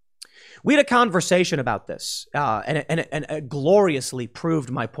why? We had a conversation about this, and it gloriously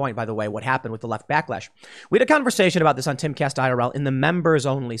proved my point, by the way, what happened with the left backlash. We had a conversation about this on Timcast IRL in the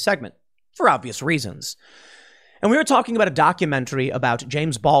members-only segment, for obvious reasons. And we were talking about a documentary about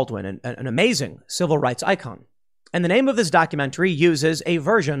James Baldwin, an amazing civil rights icon. And the name of this documentary uses a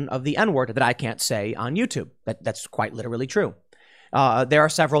version of the N-word that I can't say on YouTube. That's quite literally true. There are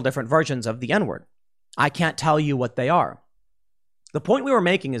several different versions of the N-word. I can't tell you what they are. The point we were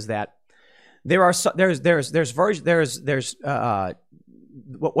making is that there's what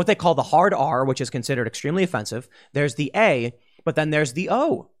they call the hard R, which is considered extremely offensive. There's the A, but then there's the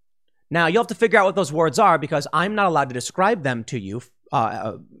O. Now you'll have to figure out what those words are because I'm not allowed to describe them to you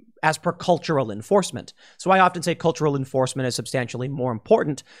as per cultural enforcement. So I often say cultural enforcement is substantially more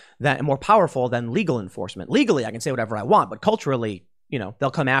important and more powerful than legal enforcement. Legally, I can say whatever I want, but culturally,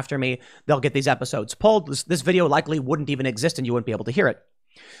 they'll come after me. They'll get these episodes pulled. This video likely wouldn't even exist and you wouldn't be able to hear it.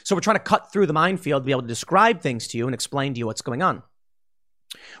 So we're trying to cut through the minefield to be able to describe things to you and explain to you what's going on.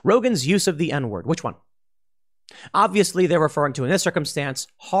 Rogan's use of the N-word. Which one? Obviously, they're referring to, in this circumstance,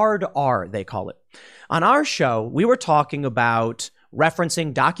 hard R, they call it. On our show, we were talking about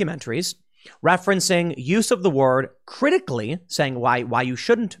referencing documentaries, referencing use of the word critically, saying why you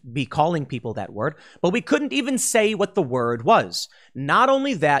shouldn't be calling people that word, but we couldn't even say what the word was. Not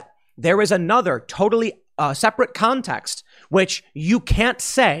only that, there is another totally separate context, which you can't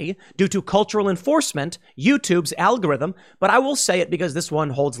say due to cultural enforcement, YouTube's algorithm, but I will say it because this one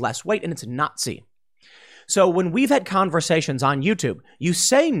holds less weight and it's Nazi. So when we've had conversations on YouTube, you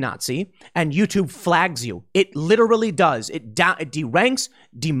say Nazi and YouTube flags you. It literally does. It deranks,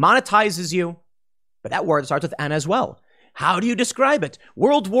 demonetizes you. But that word starts with N as well. How do you describe it?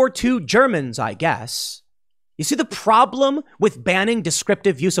 World War II Germans, I guess. You see the problem with banning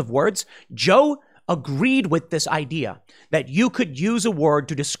descriptive use of words? Joe agreed with this idea that you could use a word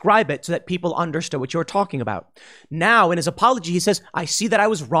to describe it so that people understood what you were talking about. Now, in his apology, he says, I see that I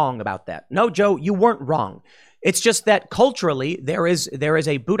was wrong about that. No, Joe, you weren't wrong. It's just that culturally, there is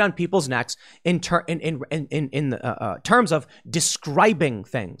a boot on people's necks in terms of describing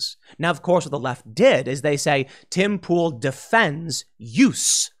things. Now, of course, what the left did is they say Tim Pool defends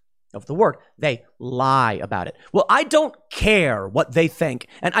use of the word. They lie about it. Well, I don't care what they think,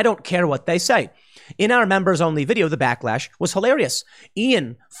 and I don't care what they say. In our members-only video, the backlash was hilarious.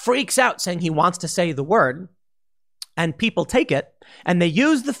 Ian freaks out saying he wants to say the word, and people take it, and they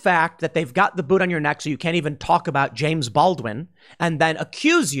use the fact that they've got the boot on your neck so you can't even talk about James Baldwin, and then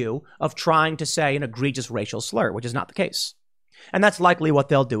accuse you of trying to say an egregious racial slur, which is not the case. And that's likely what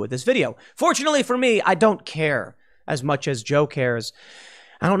they'll do with this video. Fortunately for me, I don't care as much as Joe cares.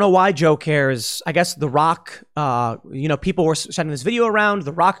 I don't know why Joe cares. I guess The Rock, people were sending this video around.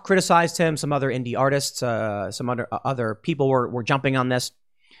 The Rock criticized him. Some other indie artists, some other people were jumping on this.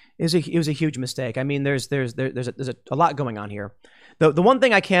 It was a huge mistake. I mean, there's a lot going on here. The one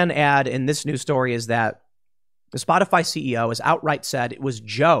thing I can add in this news story is that the Spotify CEO has outright said it was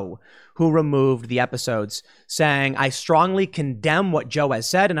Joe who removed the episodes, saying, I strongly condemn what Joe has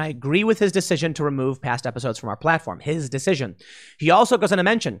said, and I agree with his decision to remove past episodes from our platform. His decision. He also goes on to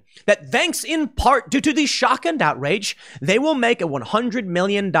mention that thanks in part due to the shock and outrage, they will make a $100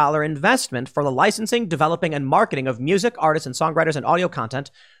 million investment for the licensing, developing, and marketing of music, artists, and songwriters and audio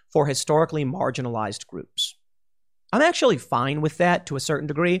content for historically marginalized groups. I'm actually fine with that to a certain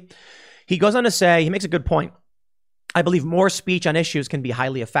degree. He goes on to say, he makes a good point. I believe more speech on issues can be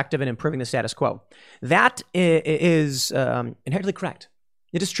highly effective in improving the status quo. That is inherently correct.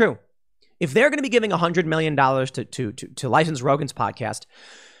 It is true. If they're going to be giving $100 million to license Rogan's podcast,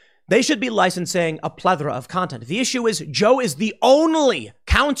 they should be licensing a plethora of content. The issue is Joe is the only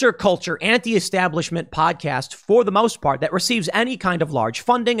counterculture, anti-establishment podcast, for the most part, that receives any kind of large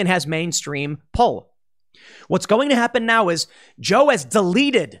funding and has mainstream pull. What's going to happen now is Joe has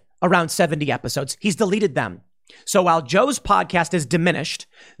deleted around 70 episodes. He's deleted them. So while Joe's podcast is diminished,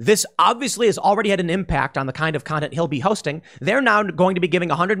 this obviously has already had an impact on the kind of content he'll be hosting. They're now going to be giving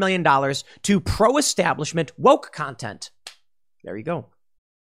 $100 million to pro-establishment woke content. There you go.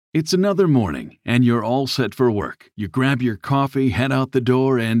 It's another morning, and you're all set for work. You grab your coffee, head out the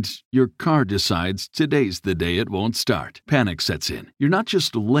door, and your car decides today's the day it won't start. Panic sets in. You're not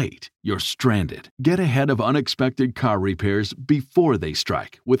just late, you're stranded. Get ahead of unexpected car repairs before they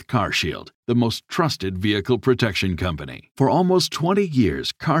strike with CarShield, the most trusted vehicle protection company. For almost 20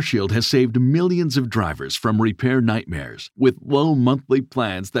 years, CarShield has saved millions of drivers from repair nightmares with low monthly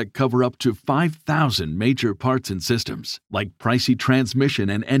plans that cover up to 5,000 major parts and systems, like pricey transmission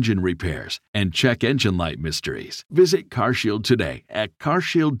and engine repairs and check engine light mysteries. Visit CarShield today at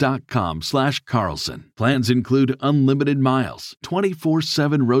carshield.com/Carlson. Plans include unlimited miles,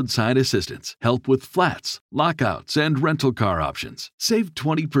 24/7 roadside assistance, help with flats, lockouts, and rental car options. Save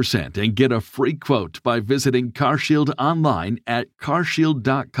 20% and get a free quote by visiting CarShield online at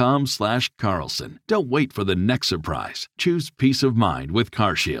carshield.com/Carlson. Don't wait for the next surprise. Choose peace of mind with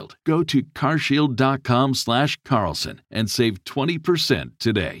CarShield. Go to carshield.com/Carlson and save 20%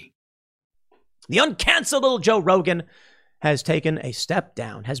 today. The uncancelable Joe Rogan has taken a step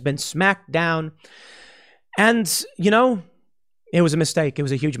down, has been smacked down. And, it was a mistake. It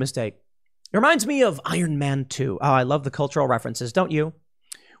was a huge mistake. It reminds me of Iron Man 2. Oh, I love the cultural references, don't you?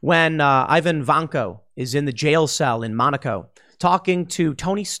 When Ivan Vanko is in the jail cell in Monaco talking to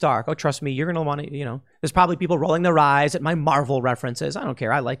Tony Stark. Oh, trust me, you're going to want to, there's probably people rolling their eyes at my Marvel references. I don't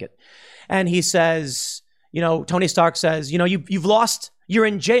care. I like it. And he says, Tony Stark says, you've lost. You're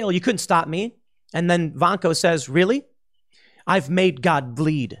in jail. You couldn't stop me. And then Vanko says, really? I've made God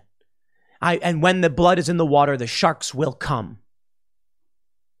bleed. And when the blood is in the water, the sharks will come.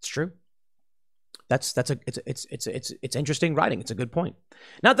 It's true. It's interesting writing. It's a good point.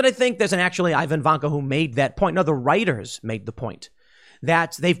 Not that I think there's an actually Ivan Vanko who made that point. No, the writers made the point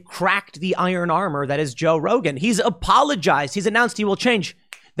that they've cracked the iron armor that is Joe Rogan. He's apologized. He's announced he will change.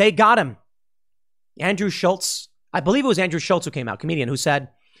 They got him. Andrew Schultz, I believe it was Andrew Schultz who came out, comedian, who said,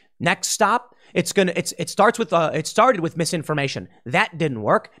 next stop, it started with misinformation. That didn't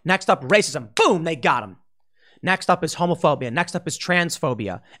work. Next up, racism. Boom, they got him. Next up is homophobia. Next up is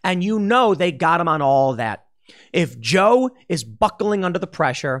transphobia. And they got him on all that. If Joe is buckling under the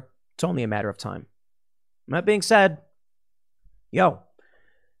pressure, it's only a matter of time. That being said,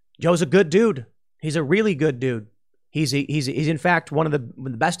 Joe's a good dude. He's a really good dude. He's in fact one of the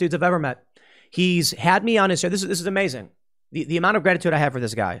best dudes I've ever met. He's had me on his show. This is amazing. The amount of gratitude I have for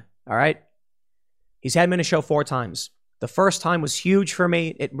this guy. All right. He's had me on his show 4 times. The first time was huge for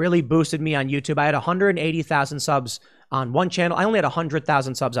me. It really boosted me on YouTube. I had 180,000 subs on one channel. I only had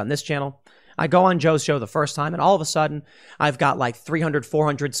 100,000 subs on this channel. I go on Joe's show the first time, and all of a sudden, I've got like 300,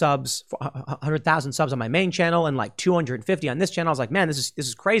 400 subs, 100,000 subs on my main channel, and like 250 on this channel. I was like, man, this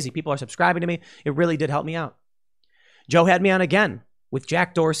is crazy. People are subscribing to me. It really did help me out. Joe had me on again with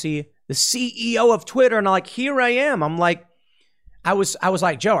Jack Dorsey, the CEO of Twitter, and I'm like, here I am. I'm like, I was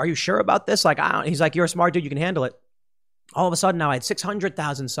like, Joe, are you sure about this? Like, he's like, you're a smart dude. You can handle it. All of a sudden, now I had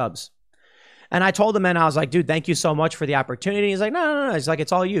 600,000 subs. And I told him, and I was like, dude, thank you so much for the opportunity. He's like, no. He's like,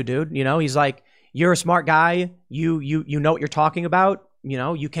 it's all you, dude. He's like, you're a smart guy. You know what you're talking about.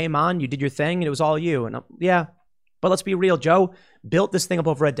 You came on, you did your thing, and it was all you. And yeah, but let's be real. Joe built this thing up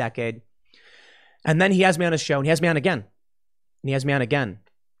over a decade. And then he has me on his show, and he has me on again.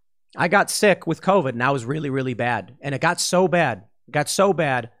 I got sick with COVID, and that was really, really bad. And it got so bad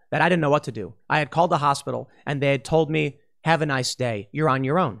that I didn't know what to do. I had called the hospital, and they had told me, have a nice day. You're on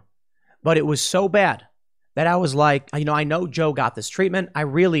your own. But it was so bad that I was like, I know Joe got this treatment. I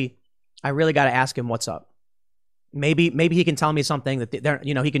really got to ask him what's up. Maybe he can tell me something that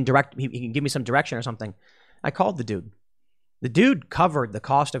he can give me some direction or something. I called the dude. The dude covered the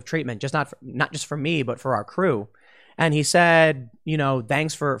cost of treatment, not just for me, but for our crew. And he said,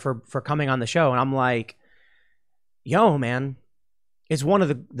 thanks for coming on the show. And I'm like, yo, man, it's one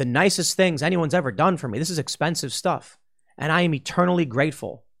of the nicest things anyone's ever done for me. This is expensive stuff. And I am eternally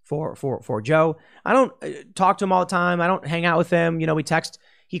grateful for Joe. I don't talk to him all the time. I don't hang out with him. We text.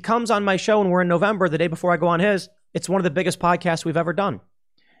 He comes on my show, and we're in November, the day before I go on his. It's one of the biggest podcasts we've ever done.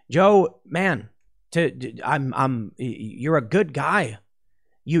 Joe, man, you're a good guy.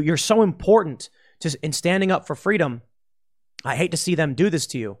 You're so important in standing up for freedom. I hate to see them do this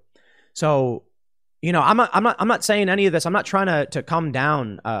to you. So, I'm not saying any of this. I'm not trying to come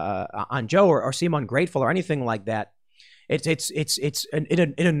down on Joe or seem ungrateful or anything like that.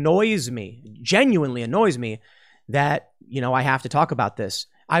 It annoys me, genuinely annoys me that, I have to talk about this.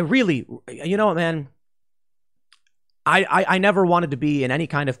 I really, man, I never wanted to be in any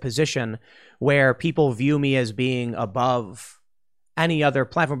kind of position where people view me as being above any other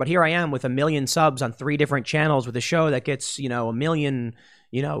platform. But here I am with 1 million subs on 3 different channels with a show that gets, 1 million,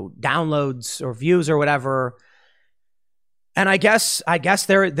 downloads or views or whatever. And I guess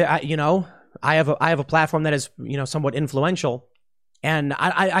there, I have a platform that is, somewhat influential, and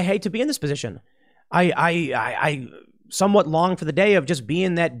I hate to be in this position. I somewhat long for the day of just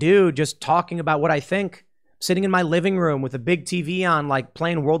being that dude, just talking about what I think, sitting in my living room with a big TV on, like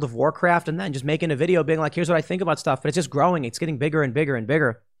playing World of Warcraft, and then just making a video being like, here's what I think about stuff. But it's just growing. It's getting bigger and bigger and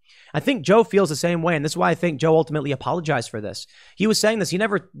bigger. I think Joe feels the same way. And this is why I think Joe ultimately apologized for this. He was saying this. He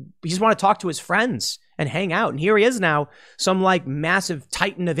just wanted to talk to his friends and hang out. And here he is now, some like massive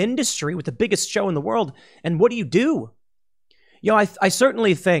titan of industry with the biggest show in the world. And what do you do? I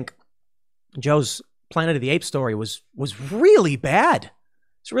certainly think Joe's Planet of the Apes story was really bad.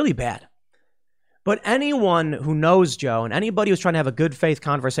 It's really bad. But anyone who knows Joe and anybody who's trying to have a good faith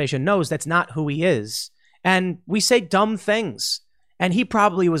conversation knows that's not who he is. And we say dumb things. And he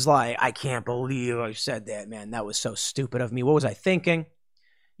probably was like, I can't believe I said that, man. That was so stupid of me. What was I thinking?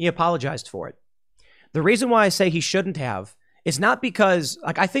 He apologized for it. The reason why I say he shouldn't have is not because,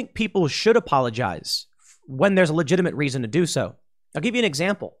 I think people should apologize when there's a legitimate reason to do so. I'll give you an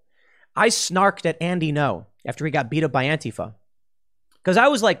example. I snarked at Andy No after he got beat up by Antifa. Because I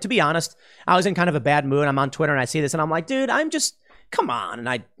was like, to be honest, I was in kind of a bad mood. I'm on Twitter and I see this and I'm like, dude, come on. And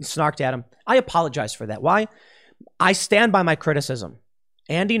I snarked at him. I apologize for that. Why? I stand by my criticism.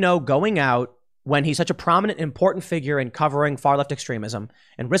 Andy No going out when he's such a prominent, important figure in covering far left extremism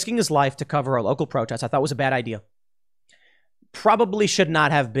and risking his life to cover a local protest, I thought was a bad idea. Probably should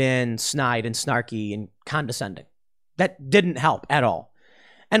not have been snide and snarky and condescending. That didn't help at all.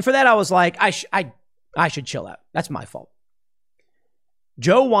 And for that, I was like, I should chill out. That's my fault.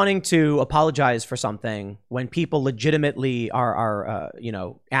 Joe wanting to apologize for something when people legitimately are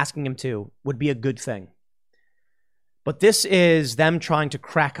asking him to would be a good thing. But this is them trying to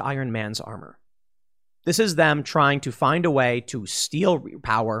crack Iron Man's armor. This is them trying to find a way to steal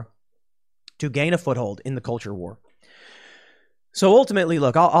power, to gain a foothold in the culture war. So ultimately,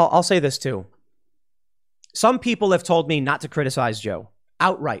 look, I'll say this too. Some people have told me not to criticize Joe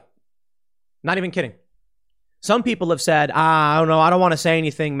outright. Not even kidding. Some people have said, I don't know, I don't want to say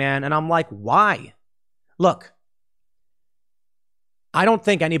anything, man. And I'm like, why? Look, I don't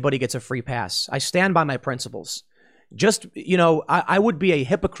think anybody gets a free pass. I stand by my principles. Just, I would be a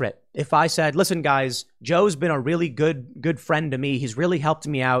hypocrite if I said, listen, guys, Joe's been a really good friend to me. He's really helped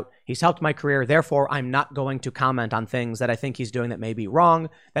me out. He's helped my career. Therefore, I'm not going to comment on things that I think he's doing that may be wrong,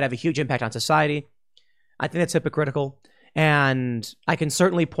 that have a huge impact on society. I think that's hypocritical. And I can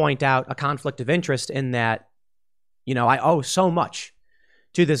certainly point out a conflict of interest in that, I owe so much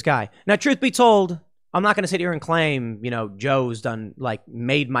to this guy. Now, truth be told, I'm not going to sit here and claim, Joe's done,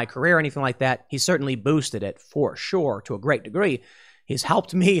 made my career or anything like that. He's certainly boosted it for sure to a great degree. He's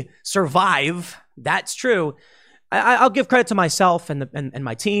helped me survive. That's true. I'll give credit to myself and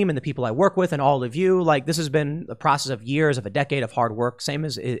my team and the people I work with and all of you. This has been the process of years, of a decade of hard work, same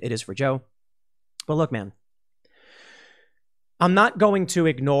as it is for Joe. But look, man, I'm not going to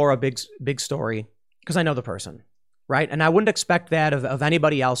ignore a big story because I know the person. Right? And I wouldn't expect that of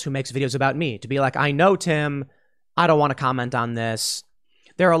anybody else who makes videos about me to be like, I know Tim, I don't want to comment on this.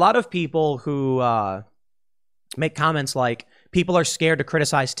 There are a lot of people who make comments like, people are scared to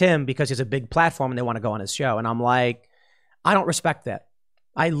criticize Tim because he has a big platform and they want to go on his show. And I'm like, I don't respect that.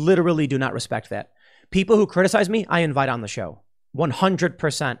 I literally do not respect that. People who criticize me, I invite on the show.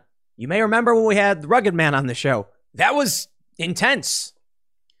 100%. You may remember when we had the Rugged Man on the show. That was intense.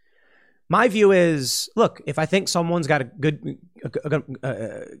 My view is, look, if I think someone's got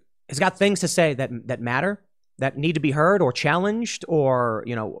has got things to say that matter, that need to be heard or challenged or,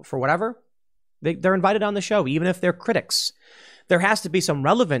 for whatever, they're invited on the show, even if they're critics. There has to be some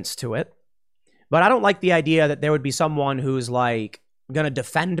relevance to it. But I don't like the idea that there would be someone who's going to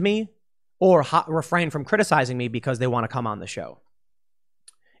defend me or refrain from criticizing me because they want to come on the show.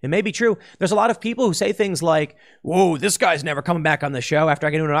 It may be true. There's a lot of people who say things like, whoa, this guy's never coming back on the show after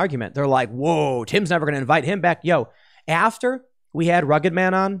I get into an argument. They're like, whoa, Tim's never going to invite him back. Yo, after we had Rugged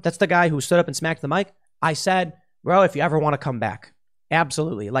Man on, that's the guy who stood up and smacked the mic. I said, bro, if you ever want to come back,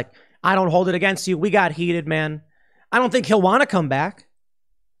 absolutely. I don't hold it against you. We got heated, man. I don't think he'll want to come back,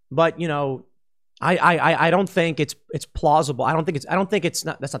 but I don't think it's plausible. I don't think it's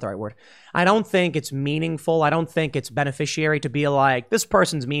not, that's not the right word. I don't think it's meaningful. I don't think it's beneficiary to be like, this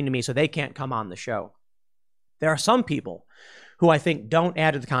person's mean to me, so they can't come on the show. There are some people who I think don't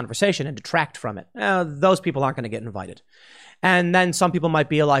add to the conversation and detract from it. Those people aren't going to get invited. And then some people might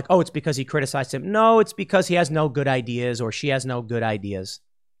be like, oh, it's because he criticized him. No, it's because he has no good ideas or she has no good ideas.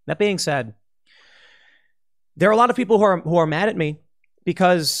 That being said, there are a lot of people who are mad at me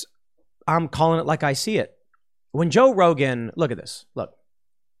because I'm calling it like I see it. When Joe Rogan, look at this. Look,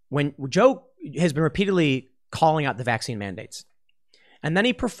 when Joe has been repeatedly calling out the vaccine mandates, and then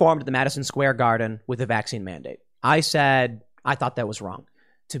he performed at the Madison Square Garden with the vaccine mandate. I said, I thought that was wrong.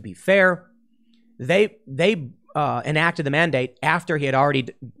 To be fair, they enacted the mandate after he had already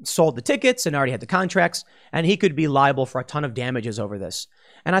sold the tickets and already had the contracts, and he could be liable for a ton of damages over this.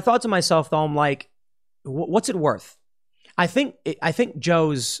 And I thought to myself, though, I'm like, what's it worth? I think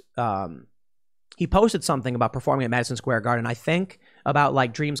Joe's, he posted something about performing at Madison Square Garden, I think, about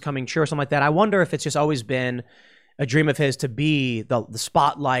like dreams coming true or something like that. I wonder if it's just always been a dream of his to be the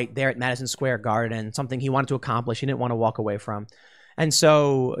spotlight there at Madison Square Garden, something he wanted to accomplish, he didn't want to walk away from. And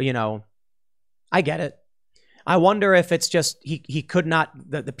so, I get it. I wonder if it's just he could not,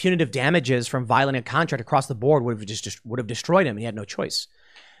 the punitive damages from violating a contract across the board would have destroyed him. He had no choice.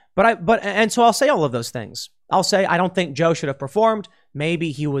 And so I'll say all of those things. I'll say I don't think Joe should have performed.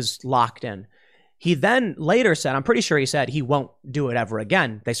 Maybe he was locked in. He then later said, I'm pretty sure he said he won't do it ever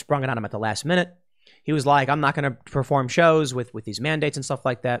again. They sprung it on him at the last minute. He was like, I'm not going to perform shows with these mandates and stuff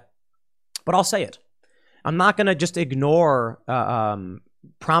like that. But I'll say it. I'm not going to just ignore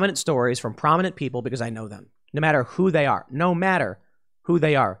prominent stories from prominent people because I know them, no matter who they are,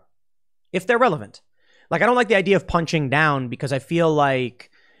 if they're relevant. Like, I don't like the idea of punching down because I feel like,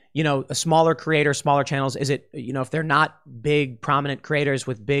 a smaller creator, smaller channels, if they're not big, prominent creators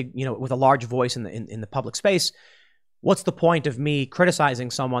with with a large voice in the public space, what's the point of me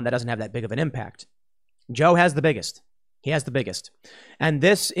criticizing someone that doesn't have that big of an impact? Joe has the biggest. He has the biggest. And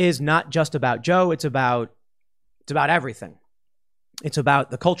this is not just about Joe. It's about everything. It's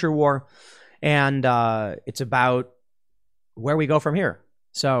about the culture war, and it's about where we go from here.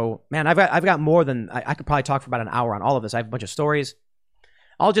 So, man, I've got more than I could probably talk for about an hour on all of this. I have a bunch of stories.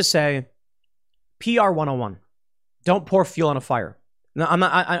 I'll just say, PR 101. Don't pour fuel on a fire. No, I'm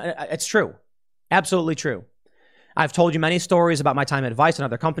not. It's true, absolutely true. I've told you many stories about my time at Vice and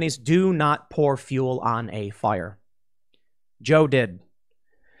other companies. Do not pour fuel on a fire. Joe did.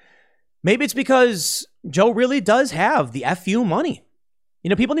 Maybe it's because Joe really does have the FU money.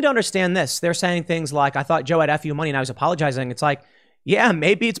 People need to understand this. They're saying things like, I thought Joe had FU money and I was apologizing. It's like, yeah,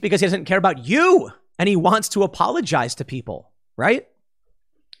 maybe it's because he doesn't care about you and he wants to apologize to people, right?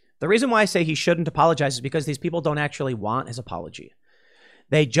 The reason why I say he shouldn't apologize is because these people don't actually want his apology.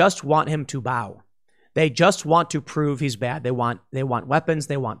 They just want him to bow. They just want to prove he's bad. They want weapons.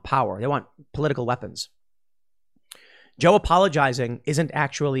 They want power. They want political weapons. Joe apologizing isn't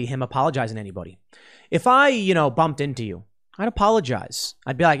actually him apologizing to anybody. If I, bumped into you, I'd apologize.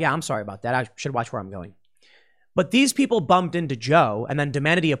 I'd be like, yeah, I'm sorry about that. I should watch where I'm going. But these people bumped into Joe and then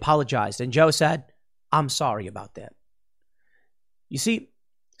demanded he apologized. And Joe said, I'm sorry about that. You see,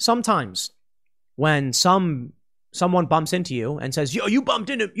 sometimes when someone bumps into you and says, yo, you bumped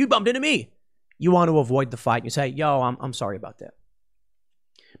into me, you want to avoid the fight. You say, yo, I'm sorry about that.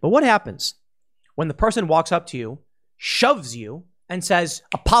 But what happens when the person walks up to you, shoves you, and says,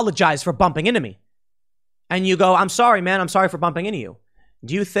 apologize for bumping into me? And you go, I'm sorry, man. I'm sorry for bumping into you.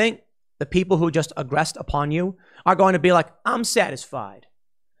 Do you think the people who just aggressed upon you are going to be like, I'm satisfied?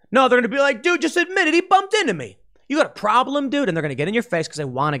 No, they're going to be like, dude, just admit it. He bumped into me. You got a problem, dude? And they're going to get in your face because they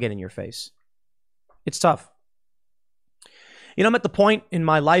want to get in your face. It's tough. I'm at the point in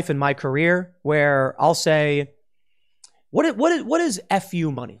my life, in my career, where I'll say, what is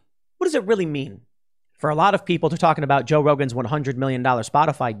FU money? What does it really mean? For a lot of people, they're talking about Joe Rogan's $100 million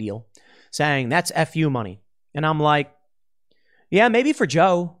Spotify deal, saying that's FU money. And I'm like, yeah, maybe for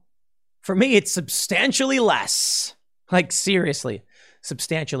Joe. For me, it's substantially less. Like, seriously,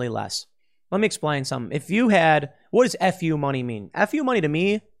 substantially less. Let me explain something. What does FU money mean? FU money to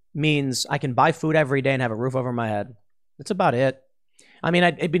me means I can buy food every day and have a roof over my head. That's about it. I mean,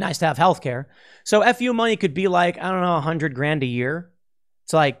 it'd be nice to have healthcare. So FU money could be like, I don't know, $100,000 a year.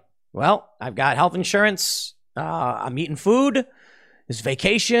 It's like, well, I've got health insurance. I'm eating food. There's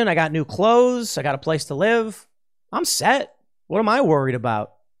vacation. I got new clothes. I got a place to live. I'm set. What am I worried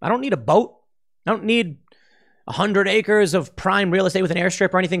about? I don't need a boat. I don't need 100 acres of prime real estate with an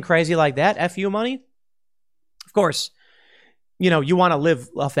airstrip or anything crazy like that. FU money. Of course, you want to live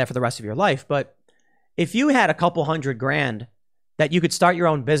off that for the rest of your life. But if you had a couple $100,000 that you could start your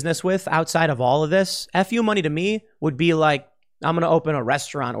own business with outside of all of this, FU money to me would be like, I'm going to open a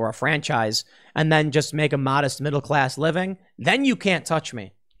restaurant or a franchise and then just make a modest middle-class living. Then you can't touch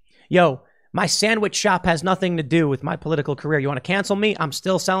me. Yo, My sandwich shop has nothing to do with my political career. You want to cancel me? I'm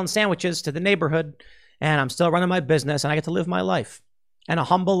still selling sandwiches to the neighborhood, and I'm still running my business, and I get to live my life. And a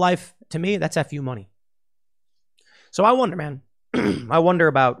humble life, to me, that's FU money. So I wonder, man. I wonder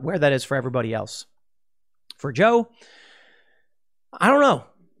about where that is for everybody else. For Joe, I don't know.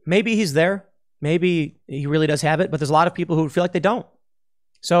 Maybe he's there. Maybe he really does have it, but there's a lot of people who feel like they don't.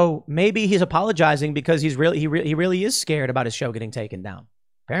 So maybe he's apologizing because he really is scared about his show getting taken down.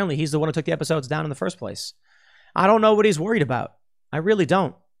 Apparently, he's the one who took the episodes down in the first place. I don't know what he's worried about. I really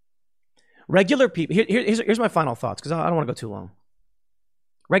don't. Regular people, here's my final thoughts, because I don't want to go too long.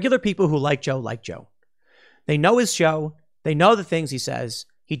 Regular people who like Joe. They know his show. They know the things he says.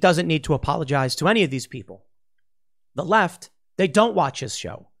 He doesn't need to apologize to any of these people. The left, they don't watch his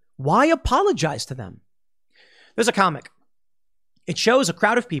show. Why apologize to them? There's a comic. It shows a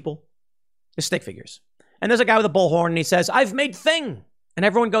crowd of people, the stick figures. And there's a guy with a bullhorn, and he says, "I've made Thing." And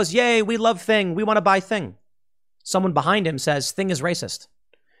everyone goes, "Yay, we love Thing. We want to buy Thing." Someone behind him says, "Thing is racist.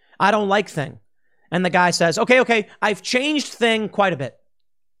 I don't like Thing." And the guy says, okay, I've changed Thing quite a bit.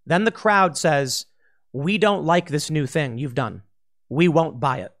 Then the crowd says, "We don't like this new thing you've done. We won't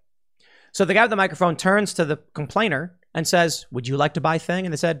buy it." So the guy with the microphone turns to the complainer and says, "Would you like to buy Thing?"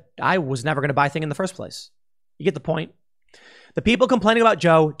 And they said, "I was never going to buy Thing in the first place." You get the point. The people complaining about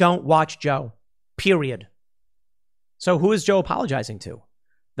Joe don't watch Joe. Period. So who is Joe apologizing to?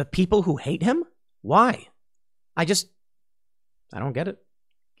 The people who hate him? Why? I don't get it.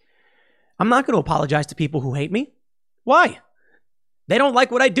 I'm not going to apologize to people who hate me. Why? They don't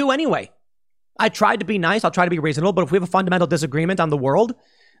like what I do anyway. I tried to be nice. I'll try to be reasonable. But if we have a fundamental disagreement on the world,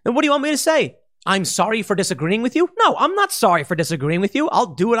 then what do you want me to say? I'm sorry for disagreeing with you? No, I'm not sorry for disagreeing with you.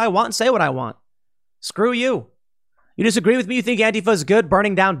 I'll do what I want and say what I want. Screw you. You disagree with me? You think Antifa is good,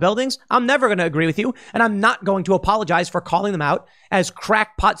 burning down buildings? I'm never going to agree with you. And I'm not going to apologize for calling them out as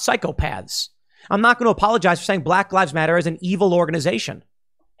crackpot psychopaths. I'm not going to apologize for saying Black Lives Matter is an evil organization.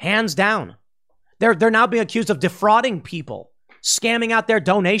 Hands down. They're now being accused of defrauding people, scamming out their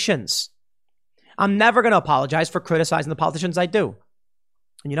donations. I'm never going to apologize for criticizing the politicians I do.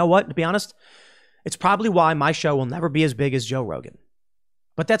 And you know what? To be honest, it's probably why my show will never be as big as Joe Rogan.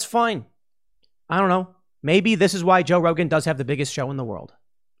 But that's fine. I don't know. Maybe this is why Joe Rogan does have the biggest show in the world.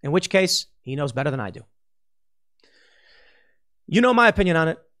 In which case, he knows better than I do. You know my opinion on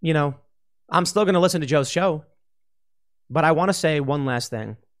it. You know, I'm still going to listen to Joe's show. But I want to say one last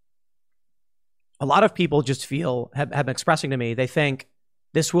thing. A lot of people just have been expressing to me, they think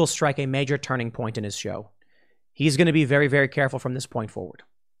this will strike a major turning point in his show. He's going to be very, very careful from this point forward.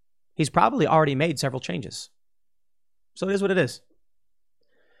 He's probably already made several changes. So it is what it is.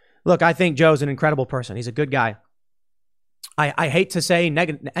 Look, I think Joe's an incredible person. He's a good guy. I hate to say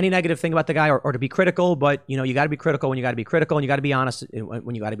any negative thing about the guy or to be critical, but you know, you got to be critical when you got to be critical, and you got to be honest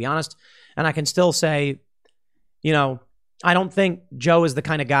when you got to be honest. And I can still say, you know, I don't think Joe is the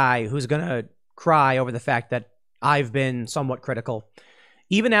kind of guy who's going to cry over the fact that I've been somewhat critical.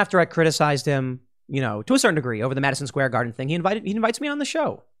 Even after I criticized him, you know, to a certain degree over the Madison Square Garden thing, he invites me on the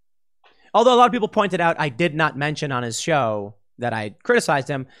show. Although a lot of people pointed out I did not mention on his show that I criticized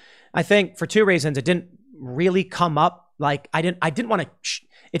him. I think for two reasons. It didn't really come up. Like I didn't want to,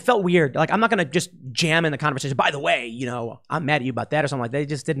 it felt weird. Like I'm not going to just jam in the conversation. By the way, you know, I'm mad at you about that or something like that. It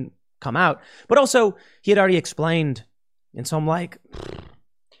just didn't come out. But also he had already explained. And so I'm like,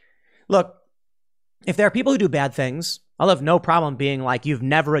 look, if there are people who do bad things, I'll have no problem being like, you've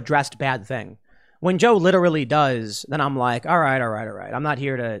never addressed bad thing. When Joe literally does, then I'm like, all right. I'm not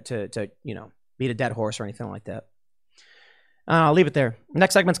here to you know, beat a dead horse or anything like that. I'll leave it there.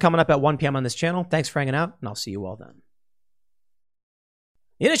 Next segment's coming up at 1 p.m. on this channel. Thanks for hanging out, and I'll see you all then.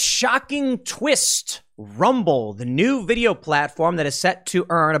 In a shocking twist, Rumble, the new video platform that is set to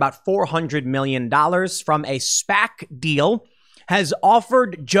earn about $400 million from a SPAC deal, has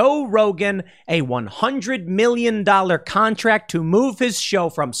offered Joe Rogan a $100 million contract to move his show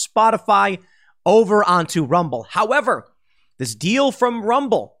from Spotify over onto Rumble. However, this deal from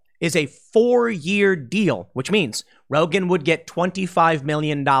Rumble is a 4-year deal, which means Rogan would get $25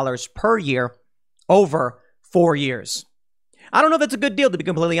 million per year over 4 years. I don't know if that's a good deal, to be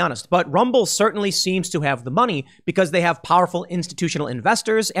completely honest, but Rumble certainly seems to have the money because they have powerful institutional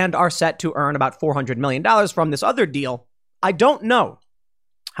investors and are set to earn about $400 million from this other deal. I don't know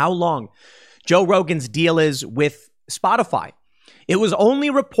how long Joe Rogan's deal is with Spotify. It was only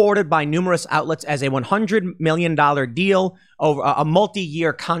reported by numerous outlets as a $100 million deal over a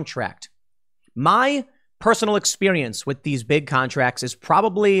multi-year contract. My personal experience with these big contracts is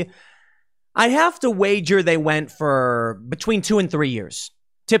probably, I'd have to wager they went for between 2 and 3 years,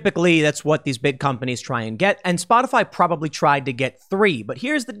 Typically, that's what these big companies try and get. And Spotify probably tried to get 3. But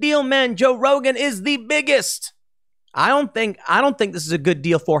here's the deal, man. Joe Rogan is the biggest. I don't think this is a good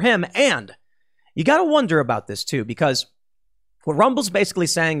deal for him. And you got to wonder about this, too, because what Rumble's basically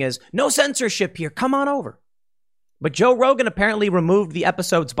saying is no censorship here. Come on over. But Joe Rogan apparently removed the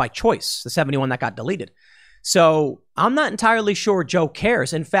episodes by choice, the 71 that got deleted. So I'm not entirely sure Joe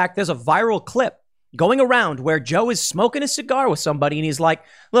cares. In fact, there's a viral clip going around where Joe is smoking a cigar with somebody and he's like,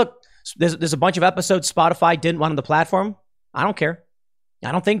 look, there's a bunch of episodes Spotify didn't want on the platform. I don't care.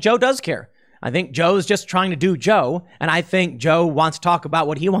 I don't think Joe does care. I think Joe's just trying to do Joe. And I think Joe wants to talk about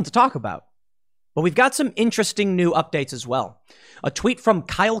what he wants to talk about. But we've got some interesting new updates as well. A tweet from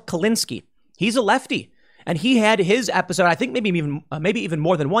Kyle Kalinske. He's a lefty. And he had his episode, I think maybe even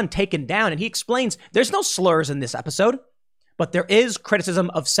more than one, taken down. And he explains there's no slurs in this episode, but there is criticism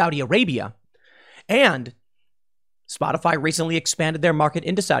of Saudi Arabia. And Spotify recently expanded their market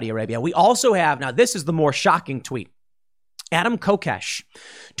into Saudi Arabia. We also have, now this is the more shocking tweet. Adam Kokesh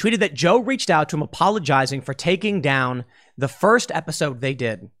tweeted that Joe reached out to him apologizing for taking down the first episode they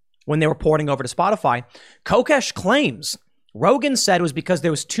did when they were porting over to Spotify. Kokesh claims Rogan said it was because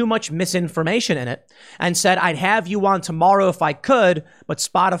there was too much misinformation in it and said, I'd have you on tomorrow if I could, but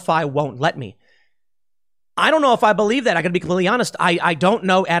Spotify won't let me. I don't know if I believe that. I gotta be completely honest. I don't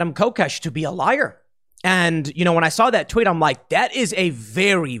know Adam Kokesh to be a liar. And, when I saw that tweet, I'm like, that is a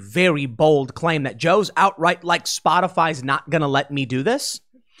very, very bold claim that Joe's outright like Spotify's not gonna let me do this.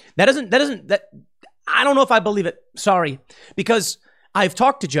 I don't know if I believe it. Sorry. Because I've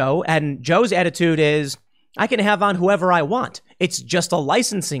talked to Joe and Joe's attitude is, I can have on whoever I want. It's just a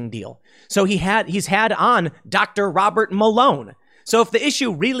licensing deal. So he's had on Dr. Robert Malone. So if the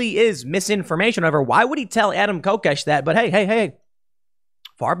issue really is misinformation, whatever, why would he tell Adam Kokesh that? But hey,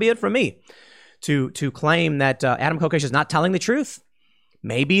 far be it from me to claim that Adam Kokesh is not telling the truth.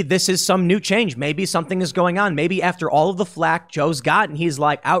 Maybe this is some new change. Maybe something is going on. Maybe after all of the flack Joe's gotten, he's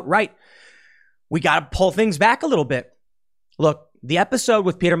like, outright, we got to pull things back a little bit. Look, the episode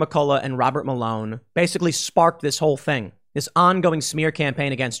with Peter McCullough and Robert Malone basically sparked this whole thing, this ongoing smear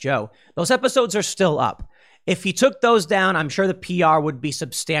campaign against Joe. Those episodes are still up. If he took those down, I'm sure the PR would be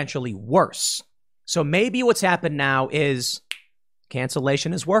substantially worse. So maybe what's happened now is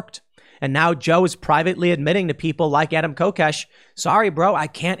cancellation has worked. And now Joe is privately admitting to people like Adam Kokesh, sorry, bro, I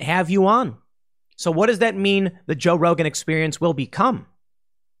can't have you on. So what does that mean the Joe Rogan experience will become?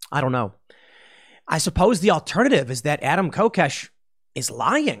 I don't know. I suppose the alternative is that Adam Kokesh is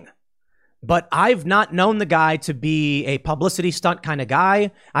lying. But I've not known the guy to be a publicity stunt kind of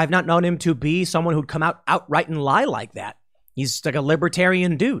guy. I've not known him to be someone who'd come outright and lie like that. He's like a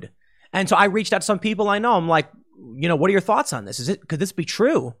libertarian dude. And so I reached out to some people I know. I'm like, what are your thoughts on this? Could this be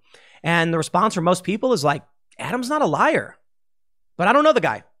true? And the response from most people is like, Adam's not a liar. But I don't know the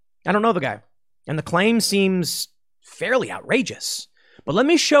guy. And the claim seems fairly outrageous. But let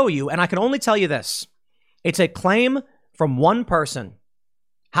me show you, and I can only tell you this. It's a claim from one person.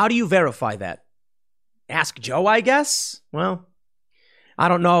 How do you verify that? Ask Joe, I guess? Well, I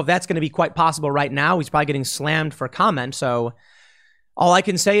don't know if that's going to be quite possible right now. He's probably getting slammed for comment. So all I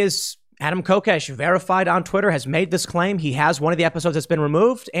can say is Adam Kokesh, verified on Twitter, has made this claim. He has one of the episodes that's been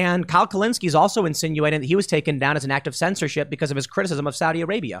removed. And Kyle Kalinske is also insinuating that he was taken down as an act of censorship because of his criticism of Saudi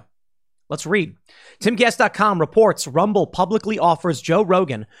Arabia. Let's read. TimCast.com reports Rumble publicly offers Joe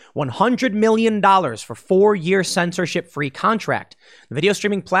Rogan $100 million for 4-year censorship-free contract. The video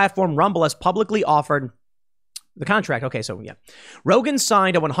streaming platform Rumble has publicly offered the contract. Okay, so yeah. Rogan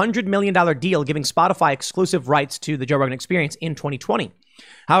signed a $100 million deal giving Spotify exclusive rights to the Joe Rogan Experience in 2020.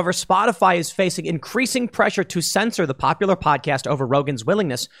 However, Spotify is facing increasing pressure to censor the popular podcast over Rogan's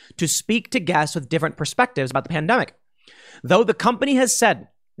willingness to speak to guests with different perspectives about the pandemic. Though the company has said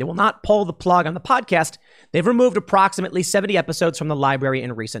they will not pull the plug on the podcast, they've removed approximately 70 episodes from the library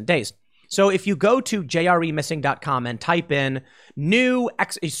in recent days. So if you go to jremissing.com and type in do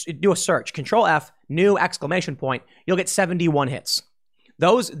a search, Control F, new exclamation point, you'll get 71 hits.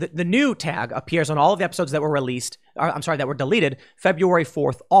 The new tag appears on all of the episodes that were that were deleted February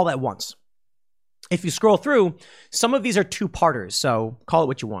 4th, all at once. If you scroll through, some of these are two-parters, so call it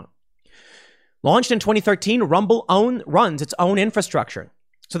what you want. Launched in 2013, Rumble runs its own infrastructure.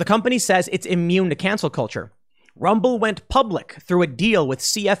 So the company says it's immune to cancel culture. Rumble went public through a deal with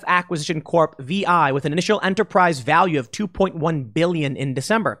CF Acquisition Corp VI with an initial enterprise value of $2.1 billion in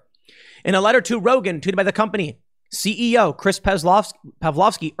December. In a letter to Rogan, tweeted by the company, CEO Chris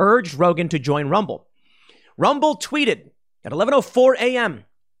Pavlovski urged Rogan to join Rumble. Rumble tweeted at 11:04 a.m.,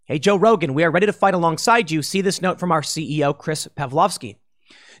 "Hey, Joe Rogan, we are ready to fight alongside you. See this note from our CEO, Chris Pavlovski.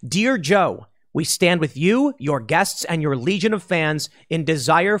 Dear Joe, We stand with you, your guests, and your legion of fans in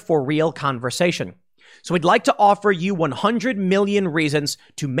desire for real conversation. So we'd like to offer you 100 million reasons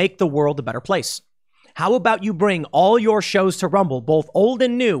to make the world a better place. How about you bring all your shows to Rumble, both old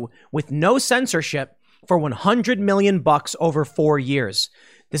and new, with no censorship for 100 million bucks over 4 years?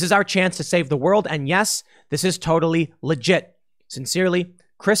 This is our chance to save the world. And yes, this is totally legit. Sincerely,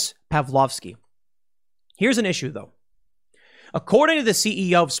 Chris Pavlovsky. Here's an issue, though. According to the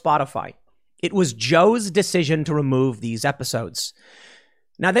CEO of Spotify, it was Joe's decision to remove these episodes.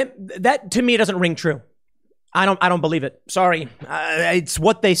 Now, that to me doesn't ring true. I don't believe it. Sorry. It's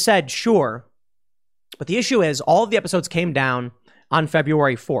what they said, sure. But the issue is all of the episodes came down on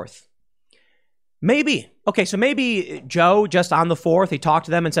February 4th. Maybe. Okay, so maybe Joe, just on the 4th, he talked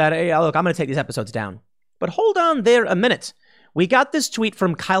to them and said, hey, look, I'm going to take these episodes down. But hold on there a minute. We got this tweet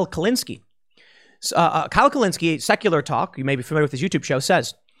from Kyle Kalinske. Kyle Kalinske, Secular Talk, you may be familiar with his YouTube show,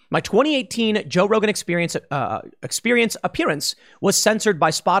 says, my 2018 Joe Rogan Experience appearance was censored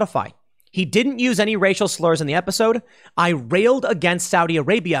by Spotify. He didn't use any racial slurs in the episode. I railed against Saudi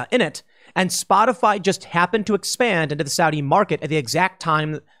Arabia in it, and Spotify just happened to expand into the Saudi market at the exact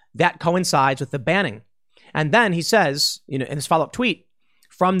time that coincides with the banning. And then he says, in his follow-up tweet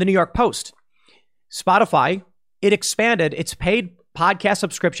from the New York Post, Spotify, it expanded its paid podcast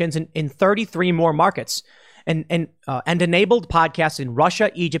subscriptions in 33 more markets and enabled podcasts in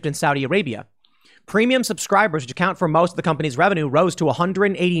Russia, Egypt, and Saudi Arabia. Premium subscribers, which account for most of the company's revenue, rose to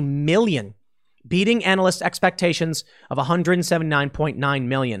 180 million, beating analysts' expectations of 179.9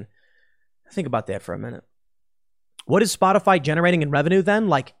 million. Think about that for a minute. What is Spotify generating in revenue then?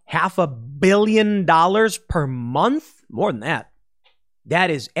 Like $500 million per month? More than that. That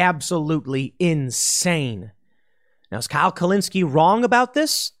is absolutely insane. Now, is Kyle Kalinske wrong about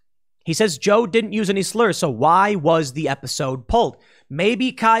this? He says Joe didn't use any slurs, so why was the episode pulled?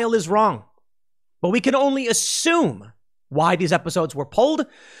 Maybe Kyle is wrong, but we can only assume why these episodes were pulled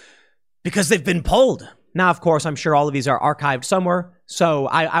because they've been pulled. Now, of course, I'm sure all of these are archived somewhere, so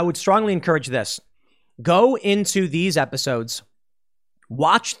I would strongly encourage this. Go into these episodes,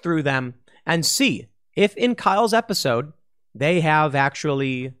 watch through them, and see if in Kyle's episode they have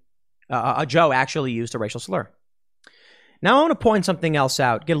actually, Joe actually used a racial slur. Now, I want to point something else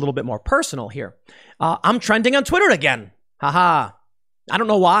out, get a little bit more personal here. I'm trending on Twitter again. Haha. I don't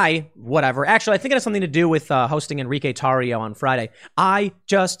know why. Whatever. Actually, I think it has something to do with hosting Enrique Tarrio on Friday. I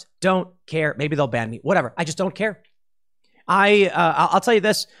just don't care. Maybe they'll ban me. Whatever. I just don't care. I'll tell you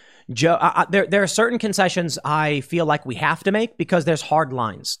this, Joe. There are certain concessions I feel like we have to make because there's hard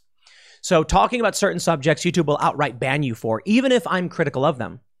lines. So talking about certain subjects, YouTube will outright ban you for, even if I'm critical of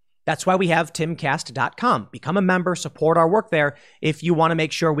them. That's why we have timcast.com. Become a member, support our work there if you want to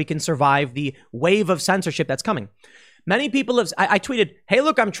make sure we can survive the wave of censorship that's coming. Many people have, I tweeted, hey,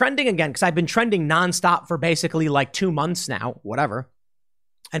 look, I'm trending again because I've been trending nonstop for basically like 2 months now, whatever.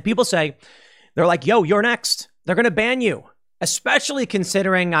 And people say, they're like, yo, you're next. They're going to ban you, especially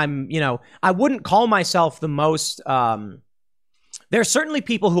considering I wouldn't call myself the most, there are certainly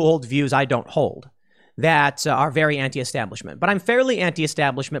people who hold views I don't hold that are very anti-establishment. But I'm fairly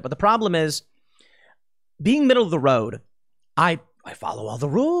anti-establishment. But the problem is, being middle of the road, I follow all the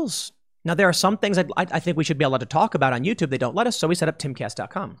rules. Now, there are some things I think we should be allowed to talk about on YouTube. They don't let us, so we set up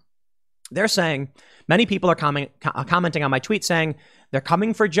timcast.com. They're saying, many people are commenting on my tweet saying, they're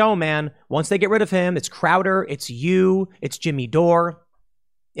coming for Joe, man. Once they get rid of him, it's Crowder, it's you, it's Jimmy Dore.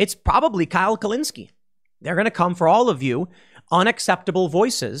 It's probably Kyle Kalinske. They're going to come for all of you unacceptable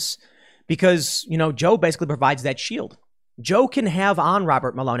voices because, Joe basically provides that shield. Joe can have on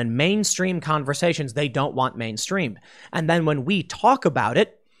Robert Malone in mainstream conversations they don't want mainstreamed. And then when we talk about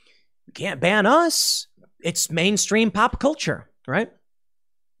it, you can't ban us. It's mainstream pop culture, right?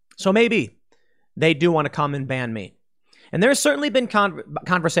 So maybe they do want to come and ban me. And there's certainly been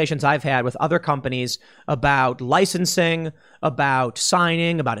conversations I've had with other companies about licensing, about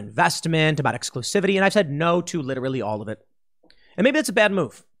signing, about investment, about exclusivity. And I've said no to literally all of it. And maybe that's a bad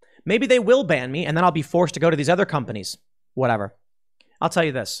move. Maybe they will ban me and then I'll be forced to go to these other companies. Whatever. I'll tell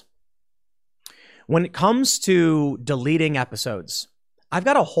you this. When it comes to deleting episodes, I've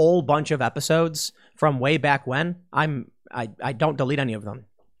got a whole bunch of episodes from way back when. I don't delete any of them.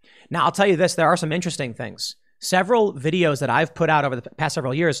 Now, I'll tell you this. There are some interesting things. Several videos that I've put out over the past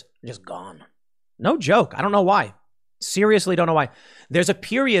several years are just gone. No joke. I don't know why. Seriously, don't know why. There's a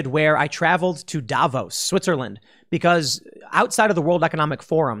period where I traveled to Davos, Switzerland, because outside of the World Economic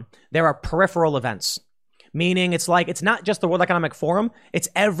Forum, there are peripheral events. Meaning it's like, it's not just the World Economic Forum, it's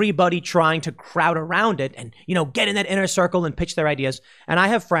everybody trying to crowd around it and, get in that inner circle and pitch their ideas. And I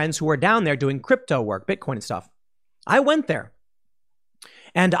have friends who are down there doing crypto work, Bitcoin and stuff. I went there.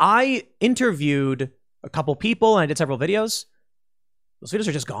 And I interviewed a couple people and I did several videos. Those videos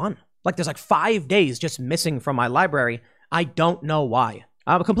are just gone. Like there's like 5 days just missing from my library. I don't know why.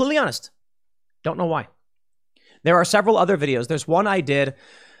 I'm completely honest. Don't know why. There are several other videos. There's one I did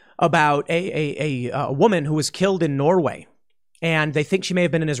about a woman who was killed in Norway, and they think she may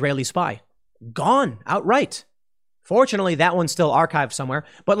have been an Israeli spy. Gone outright. Fortunately, that one's still archived somewhere.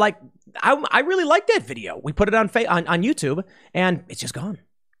 But like, I really like that video. We put it on YouTube, and it's just gone.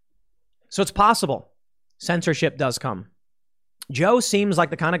 So it's possible censorship does come. Joe seems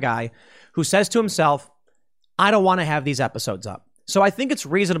like the kind of guy who says to himself, I don't want to have these episodes up. So I think it's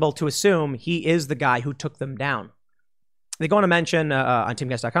reasonable to assume he is the guy who took them down. They go on to mention on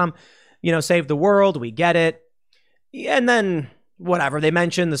teamguest.com, save the world. We get it. And then whatever. They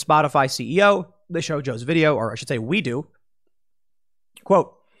mention the Spotify CEO. They show Joe's video, or I should say we do.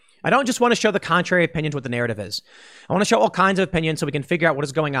 Quote, I don't just want to show the contrary opinion to what the narrative is. I want to show all kinds of opinions so we can figure out what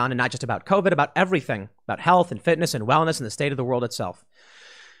is going on, and not just about COVID, about everything, about health and fitness and wellness and the state of the world itself.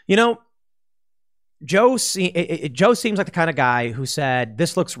 Joe seems like the kind of guy who said,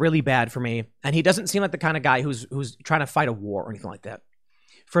 this looks really bad for me. And he doesn't seem like the kind of guy who's trying to fight a war or anything like that.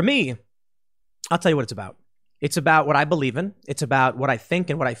 For me, I'll tell you what it's about. It's about what I believe in. It's about what I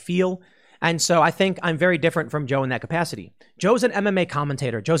think and what I feel. And so I think I'm very different from Joe in that capacity. Joe's an MMA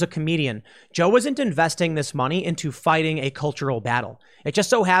commentator. Joe's a comedian. Joe isn't investing this money into fighting a cultural battle. It just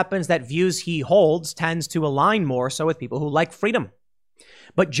so happens that views he holds tends to align more so with people who like freedom.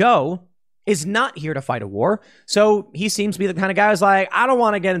 But Joe is not here to fight a war. So he seems to be the kind of guy who's like, I don't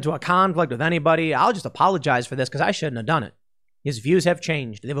want to get into a conflict with anybody. I'll just apologize for this because I shouldn't have done it. His views have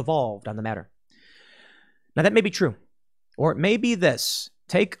changed. They've evolved on the matter. Now that may be true. Or it may be this.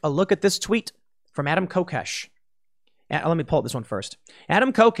 Take a look at this tweet from Adam Kokesh. Let me pull up this one first.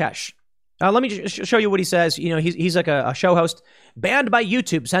 Adam Kokesh. Let me just show you what he says. He's like a show host. Banned by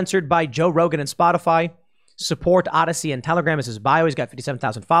YouTube, censored by Joe Rogan and Spotify. Support Odyssey and Telegram is his bio. He's got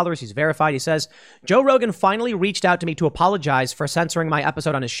 57,000 followers. He's verified. He says, Joe Rogan finally reached out to me to apologize for censoring my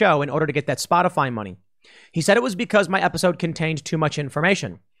episode on his show in order to get that Spotify money. He said it was because my episode contained too much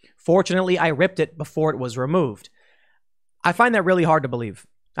information. Fortunately, I ripped it before it was removed. I find that really hard to believe.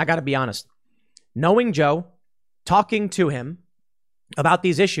 I got to be honest. Knowing Joe, talking to him about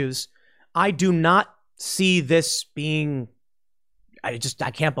these issues, I do not see this being, I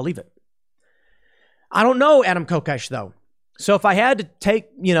can't believe it. I don't know Adam Kokesh, though. So if I had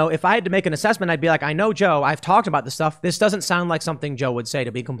to make an assessment, I'd be like, I know Joe. I've talked about this stuff. This doesn't sound like something Joe would say,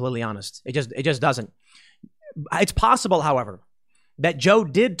 to be completely honest. It just doesn't. It's possible, however, that Joe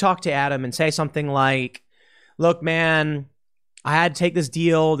did talk to Adam and say something like, look, man, I had to take this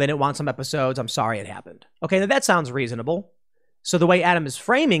deal. They didn't want some episodes. I'm sorry it happened. Okay, now that sounds reasonable. So the way Adam is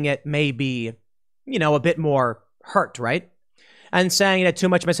framing it may be, a bit more hurt, right? And saying that too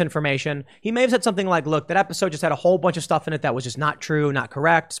much misinformation. He may have said something like, look, that episode just had a whole bunch of stuff in it that was just not true, not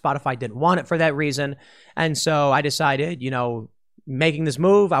correct. Spotify didn't want it for that reason. And so I decided, making this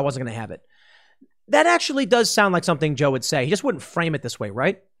move, I wasn't going to have it. That actually does sound like something Joe would say. He just wouldn't frame it this way,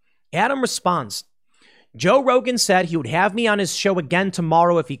 right? Adam responds, Joe Rogan said he would have me on his show again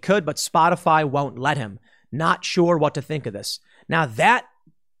tomorrow if he could, but Spotify won't let him. Not sure what to think of this. Now that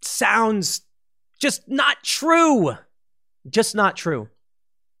sounds just not true. Just not true.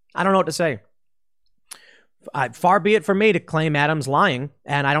 I don't know what to say. Far be it from me to claim Adam's lying,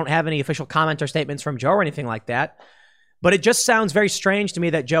 and I don't have any official comments or statements from Joe or anything like that. But it just sounds very strange to me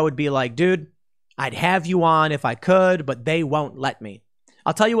that Joe would be like, dude, I'd have you on if I could, but they won't let me.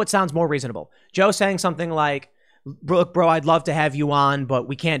 I'll tell you what sounds more reasonable. Joe saying something like, look, bro, I'd love to have you on, but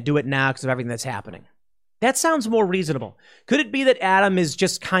we can't do it now because of everything that's happening. That sounds more reasonable. Could it be that Adam is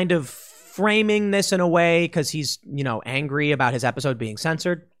just kind of framing this in a way because he's, angry about his episode being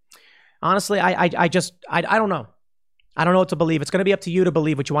censored? Honestly, I don't know. I don't know what to believe. It's going to be up to you to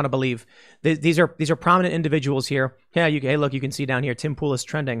believe what you want to believe. These are prominent individuals here. Yeah, hey, look, you can see down here, Tim Pool is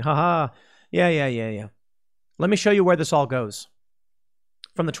trending. Haha. Yeah. Let me show you where this all goes.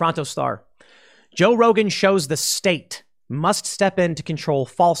 From the Toronto Star. Joe Rogan shows the state must step in to control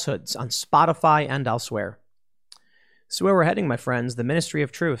falsehoods on Spotify and elsewhere. This is where we're heading, my friends, the Ministry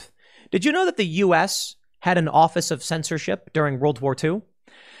of Truth. Did you know that the U.S. had an Office of Censorship during World War II?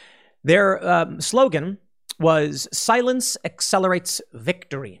 Their slogan was "Silence accelerates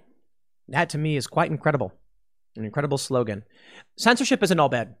victory." That, to me, is quite incredible. An incredible slogan. Censorship isn't all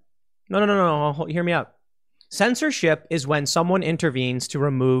bad. No. Hear me out. Censorship is when someone intervenes to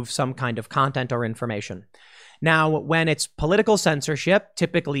remove some kind of content or information. Now, when it's political censorship,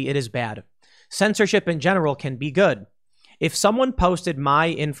 typically it is bad. Censorship in general can be good. If someone posted my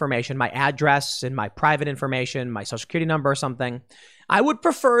information, my address and my private information, my social security number or something, I would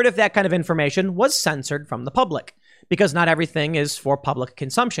prefer it if that kind of information was censored from the public, because not everything is for public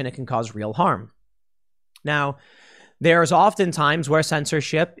consumption. It can cause real harm. Now, there's often times where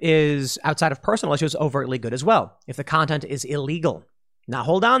censorship is, outside of personal issues, overtly good as well, if the content is illegal. Now,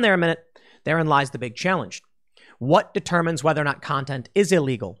 hold on there a minute. Therein lies the big challenge. What determines whether or not content is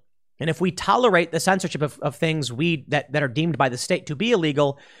illegal? And if we tolerate the censorship of things that are deemed by the state to be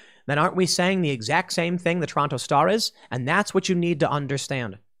illegal, then aren't we saying the exact same thing the Toronto Star is? And that's what you need to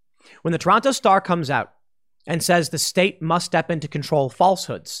understand. When the Toronto Star comes out and says the state must step in to control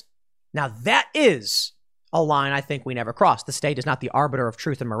falsehoods, now that is a line I think we never cross. The state is not the arbiter of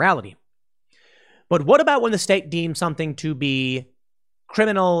truth and morality. But what about when the state deems something to be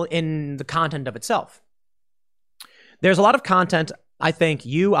criminal in the content of itself? There's a lot of content I think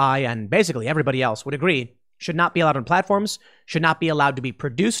you, I, and basically everybody else would agree should not be allowed on platforms, should not be allowed to be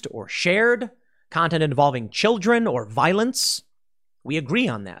produced or shared, content involving children or violence. We agree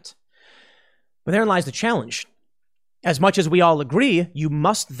on that. But therein lies the challenge. As much as we all agree, you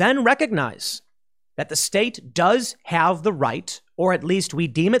must then recognize that the state does have the right, or at least we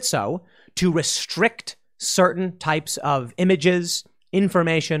deem it so, to restrict certain types of images,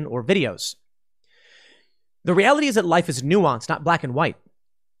 information, or videos. The reality is that life is nuanced, not black and white.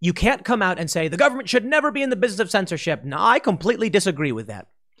 You can't come out and say the government should never be in the business of censorship. No, I completely disagree with that.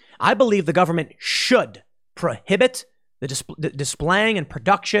 I believe the government should prohibit the displaying and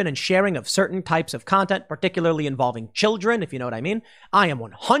production and sharing of certain types of content, particularly involving children, if you know what I mean. I am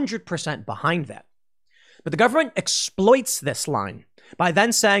 100% behind that. But the government exploits this line by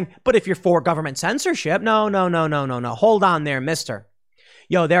then saying, but if you're for government censorship, no. Hold on there, mister.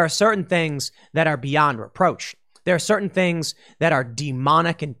 There are certain things that are beyond reproach. There are certain things that are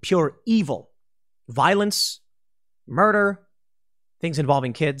demonic and pure evil. Violence, murder, things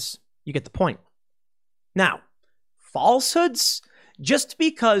involving kids. You get the point. Now, falsehoods, just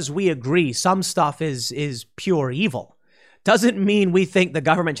because we agree some stuff is pure evil, doesn't mean we think the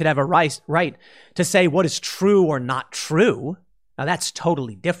government should have a right to say what is true or not true. Now, that's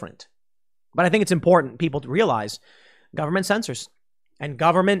totally different. But I think it's important people to realize government censors. And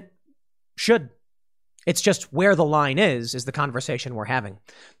government should. It's just where the line is the conversation we're having.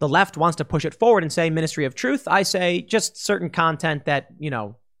 The left wants to push it forward and say Ministry of Truth. I say just certain content that, you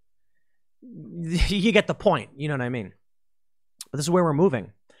get the point. You know what I mean? But this is where we're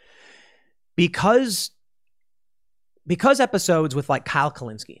moving. Because episodes with like Kyle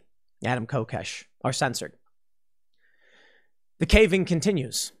Kalinske, Adam Kokesh are censored, the caving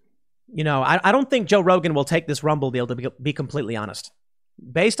continues. I don't think Joe Rogan will take this Rumble deal, to be completely honest.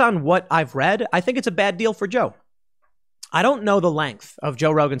 Based on what I've read, I think it's a bad deal for Joe. I don't know the length of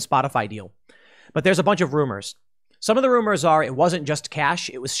Joe Rogan's Spotify deal, but there's a bunch of rumors. Some of the rumors are it wasn't just cash,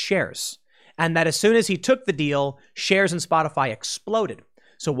 it was shares. And that as soon as he took the deal, shares in Spotify exploded.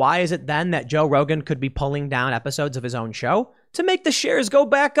 So why is it then that Joe Rogan could be pulling down episodes of his own show? To make the shares go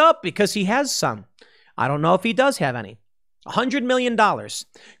back up, because he has some. I don't know if he does have any. $100 million.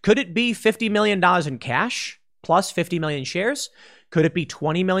 Could it be $50 million in cash plus 50 million shares? Could it be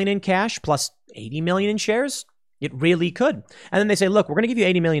 20 million in cash plus 80 million in shares? It really could. And then they say, look, we're going to give you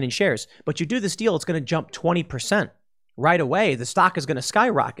 80 million in shares, but you do this deal, it's going to jump 20% right away. The stock is going to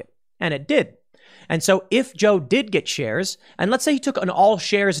skyrocket. And it did. And so if Joe did get shares, and let's say he took an all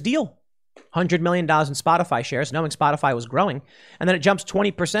shares deal, $100 million in Spotify shares, knowing Spotify was growing, and then it jumps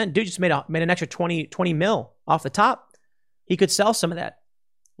 20%, dude just made an extra 20 mil off the top. He could sell some of that,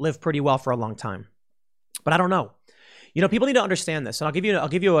 live pretty well for a long time. But I don't know. People need to understand this, and I'll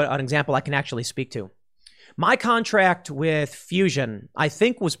give you an example I can actually speak to. My contract with Fusion, I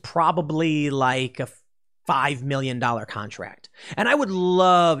think, was probably like a $5 million contract. And I would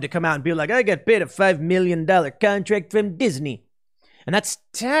love to come out and be like, I got paid a $5 million contract from Disney. And that's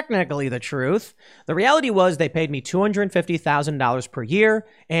technically the truth. The reality was they paid me $250,000 per year,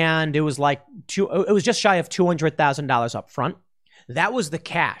 and it was just shy of $200,000 up front. That was the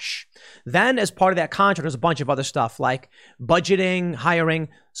cash. Then as part of that contract, there's a bunch of other stuff like budgeting, hiring.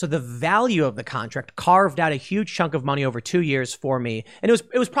 So the value of the contract carved out a huge chunk of money over 2 years for me. And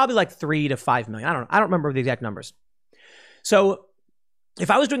it was probably like 3 to 5 million. I don't remember the exact numbers. So if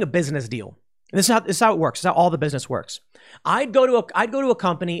I was doing a business deal, and this is how it works. This is how all the business works. I'd go to a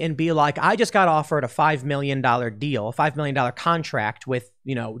company and be like, I just got offered a $5 million deal, a $5 million contract with,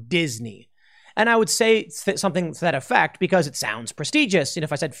 Disney. And I would say something to that effect because it sounds prestigious. And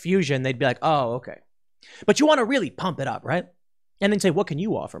if I said Fusion, they'd be like, oh, okay. But you want to really pump it up, right? And then say, what can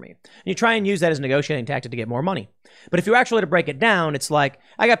you offer me? And you try and use that as a negotiating tactic to get more money. But if you actually to break it down, it's like,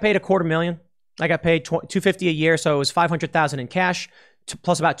 I got paid $250,000. I got paid $250,000 a year. So it was $500,000 in cash,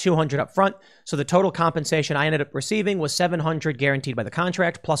 plus about 200 up front. So the total compensation I ended up receiving was 700 guaranteed by the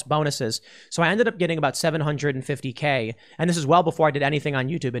contract plus bonuses. So I ended up getting about 750K. And this is well before I did anything on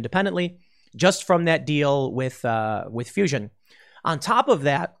YouTube independently, just from that deal with Fusion. On top of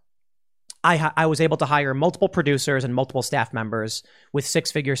that, I was able to hire multiple producers and multiple staff members with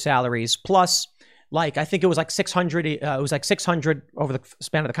six-figure salaries, plus like, I think it was like 600, it was like 600 over the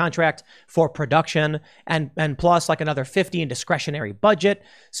span of the contract for production and plus like another 50 in discretionary budget.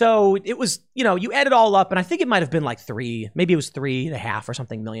 So it was, you know, you add it all up and I think it might've been like maybe it was $3.5 or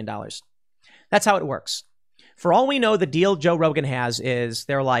something $1 million. That's how it works. For all we know, the deal Joe Rogan has is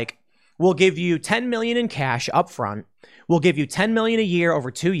they're like, we'll give you 10 million in cash up front. We'll give you 10 million a year over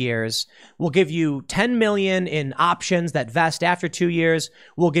 2 years. We'll give you 10 million in options that vest after 2 years.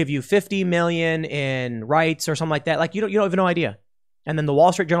 We'll give you 50 million in rights or something like that. Like you don't have no idea. And then the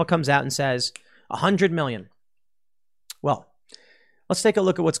Wall Street Journal comes out and says 100 million. Well, let's take a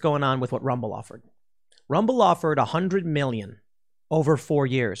look at what's going on with what Rumble offered. Rumble offered 100 million over 4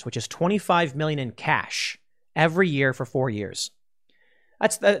 years, which is 25 million in cash every year for 4 years.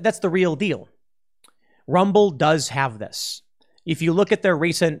 That's the real deal. Rumble does have this. If you look at their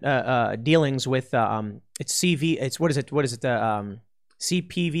recent dealings with CPVI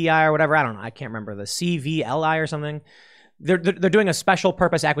or whatever, I don't know, I can't remember, the CVLI or something. They're doing a special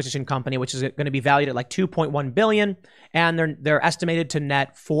purpose acquisition company, which is going to be valued at like 2.1 billion, and they're estimated to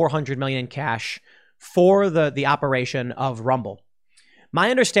net 400 million in cash for the operation of Rumble. My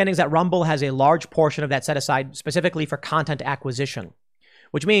understanding is that Rumble has a large portion of that set aside specifically for content acquisition,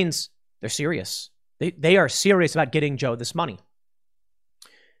 which means they're serious. They are serious about getting Joe this money.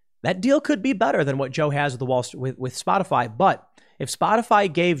 That deal could be better than what Joe has with Spotify, but if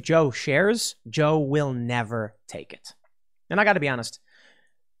Spotify gave Joe shares, Joe will never take it. And I got to be honest.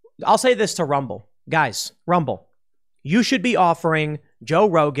 I'll say this to Rumble. Guys, Rumble, you should be offering Joe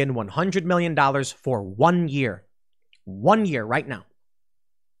Rogan $100 million for 1 year. 1 year right now.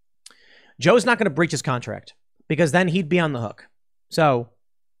 Joe's not going to breach his contract because then he'd be on the hook. So,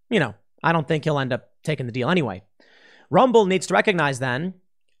 you know, I don't think he'll end up taking the deal anyway. Rumble needs to recognize then,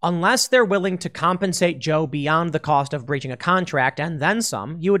 unless they're willing to compensate Joe beyond the cost of breaching a contract and then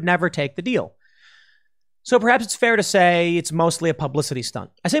some, you would never take the deal. So perhaps it's fair to say it's mostly a publicity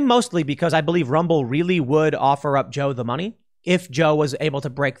stunt. I say mostly because I believe Rumble really would offer up Joe the money if Joe was able to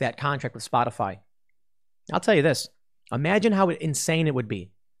break that contract with Spotify. I'll tell you this. Imagine how insane it would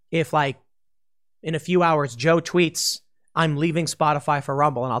be if, like, in a few hours, Joe tweets, I'm leaving Spotify for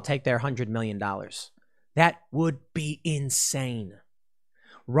Rumble and I'll take their $100 million. That would be insane.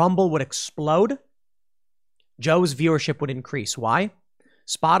 Rumble would explode. Joe's viewership would increase. Why?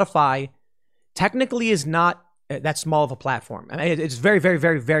 Spotify technically is not that small of a platform. I mean, it's very, very,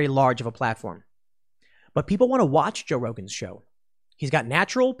 very, very large of a platform. But people want to watch Joe Rogan's show. He's got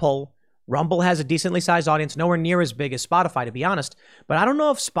natural pull. Rumble has a decently sized audience, nowhere near as big as Spotify, to be honest. But I don't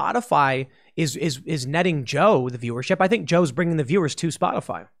know if Spotify is netting Joe the viewership. I think Joe's bringing the viewers to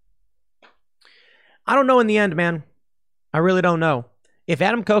Spotify. I don't know in the end, man. I really don't know. If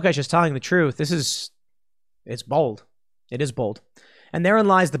Adam Kokesh is telling the truth, it's bold. It is bold. And therein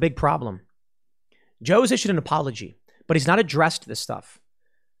lies the big problem. Joe's issued an apology, but he's not addressed this stuff.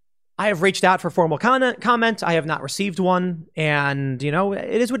 I have reached out for formal comment. I have not received one. And, you know,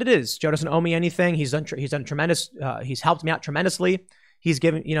 it is what it is. Joe doesn't owe me anything. He's done tremendous. He's helped me out tremendously. He's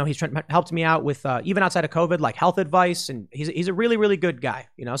helped me out with, even outside of COVID, like health advice. And he's a really, really good guy,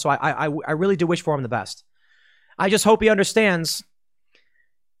 you know, so I really do wish for him the best. I just hope he understands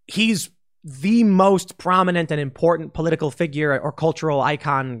he's the most prominent and important political figure or cultural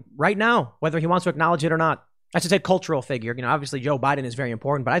icon right now, whether he wants to acknowledge it or not. I should say cultural figure. You know, obviously Joe Biden is very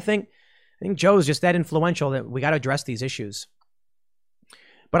important, but I think Joe's just that influential that we got to address these issues.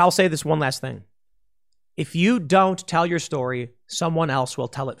 But I'll say this one last thing. If you don't tell your story, someone else will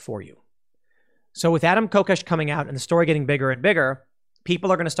tell it for you. So with Adam Kokesh coming out and the story getting bigger and bigger,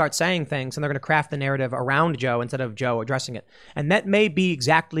 people are going to start saying things and they're going to craft the narrative around Joe instead of Joe addressing it. And that may be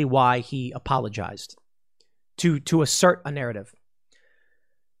exactly why he apologized, to assert a narrative.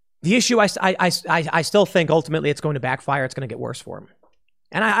 The issue, I still think ultimately it's going to backfire. It's going to get worse for him.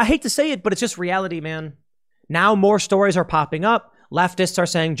 And I hate to say it, but it's just reality, man. Now more stories are popping up. Leftists are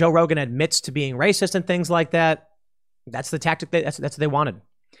saying Joe Rogan admits to being racist and things like that. That's the tactic. That's what they wanted.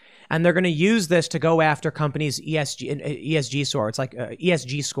 And they're going to use this to go after companies' ESG score. It's like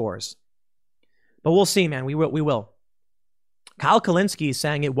ESG scores. But we'll see, man. We will. Kyle Kalinske is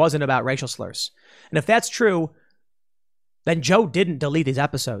saying it wasn't about racial slurs. And if that's true, then Joe didn't delete these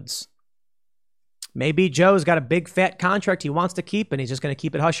episodes. Maybe Joe's got a big fat contract he wants to keep and he's just going to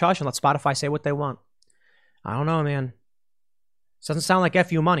keep it hush-hush and let Spotify say what they want. I don't know, man. Doesn't sound like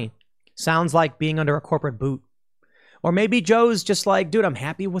FU money. Sounds like being under a corporate boot. Or maybe Joe's just like, dude, I'm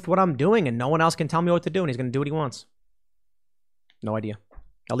happy with what I'm doing and no one else can tell me what to do and he's going to do what he wants. No idea.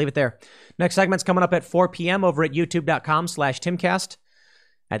 I'll leave it there. Next segment's coming up at 4 p.m. over at youtube.com/Timcast.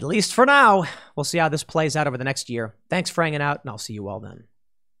 At least for now. We'll see how this plays out over the next year. Thanks for hanging out and I'll see you all then.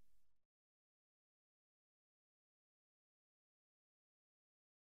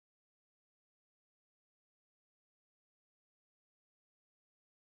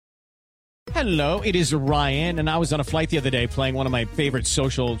 Hello, it is Ryan, and I was on a flight the other day playing one of my favorite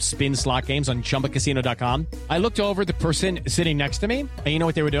social spin slot games on ChumbaCasino.com. I looked over at the person sitting next to me, and you know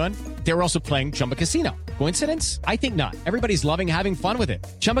what they were doing? They were also playing Chumba Casino. Coincidence? I think not. Everybody's loving having fun with it.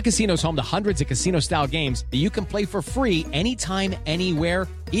 Chumba Casino is home to hundreds of casino-style games that you can play for free anytime, anywhere,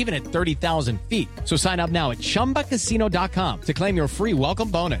 even at 30,000 feet. So sign up now at ChumbaCasino.com to claim your free welcome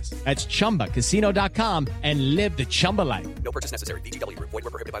bonus. That's ChumbaCasino.com and live the Chumba life. No purchase necessary. VGW. Void where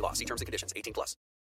prohibited by law. See terms and conditions. 18+.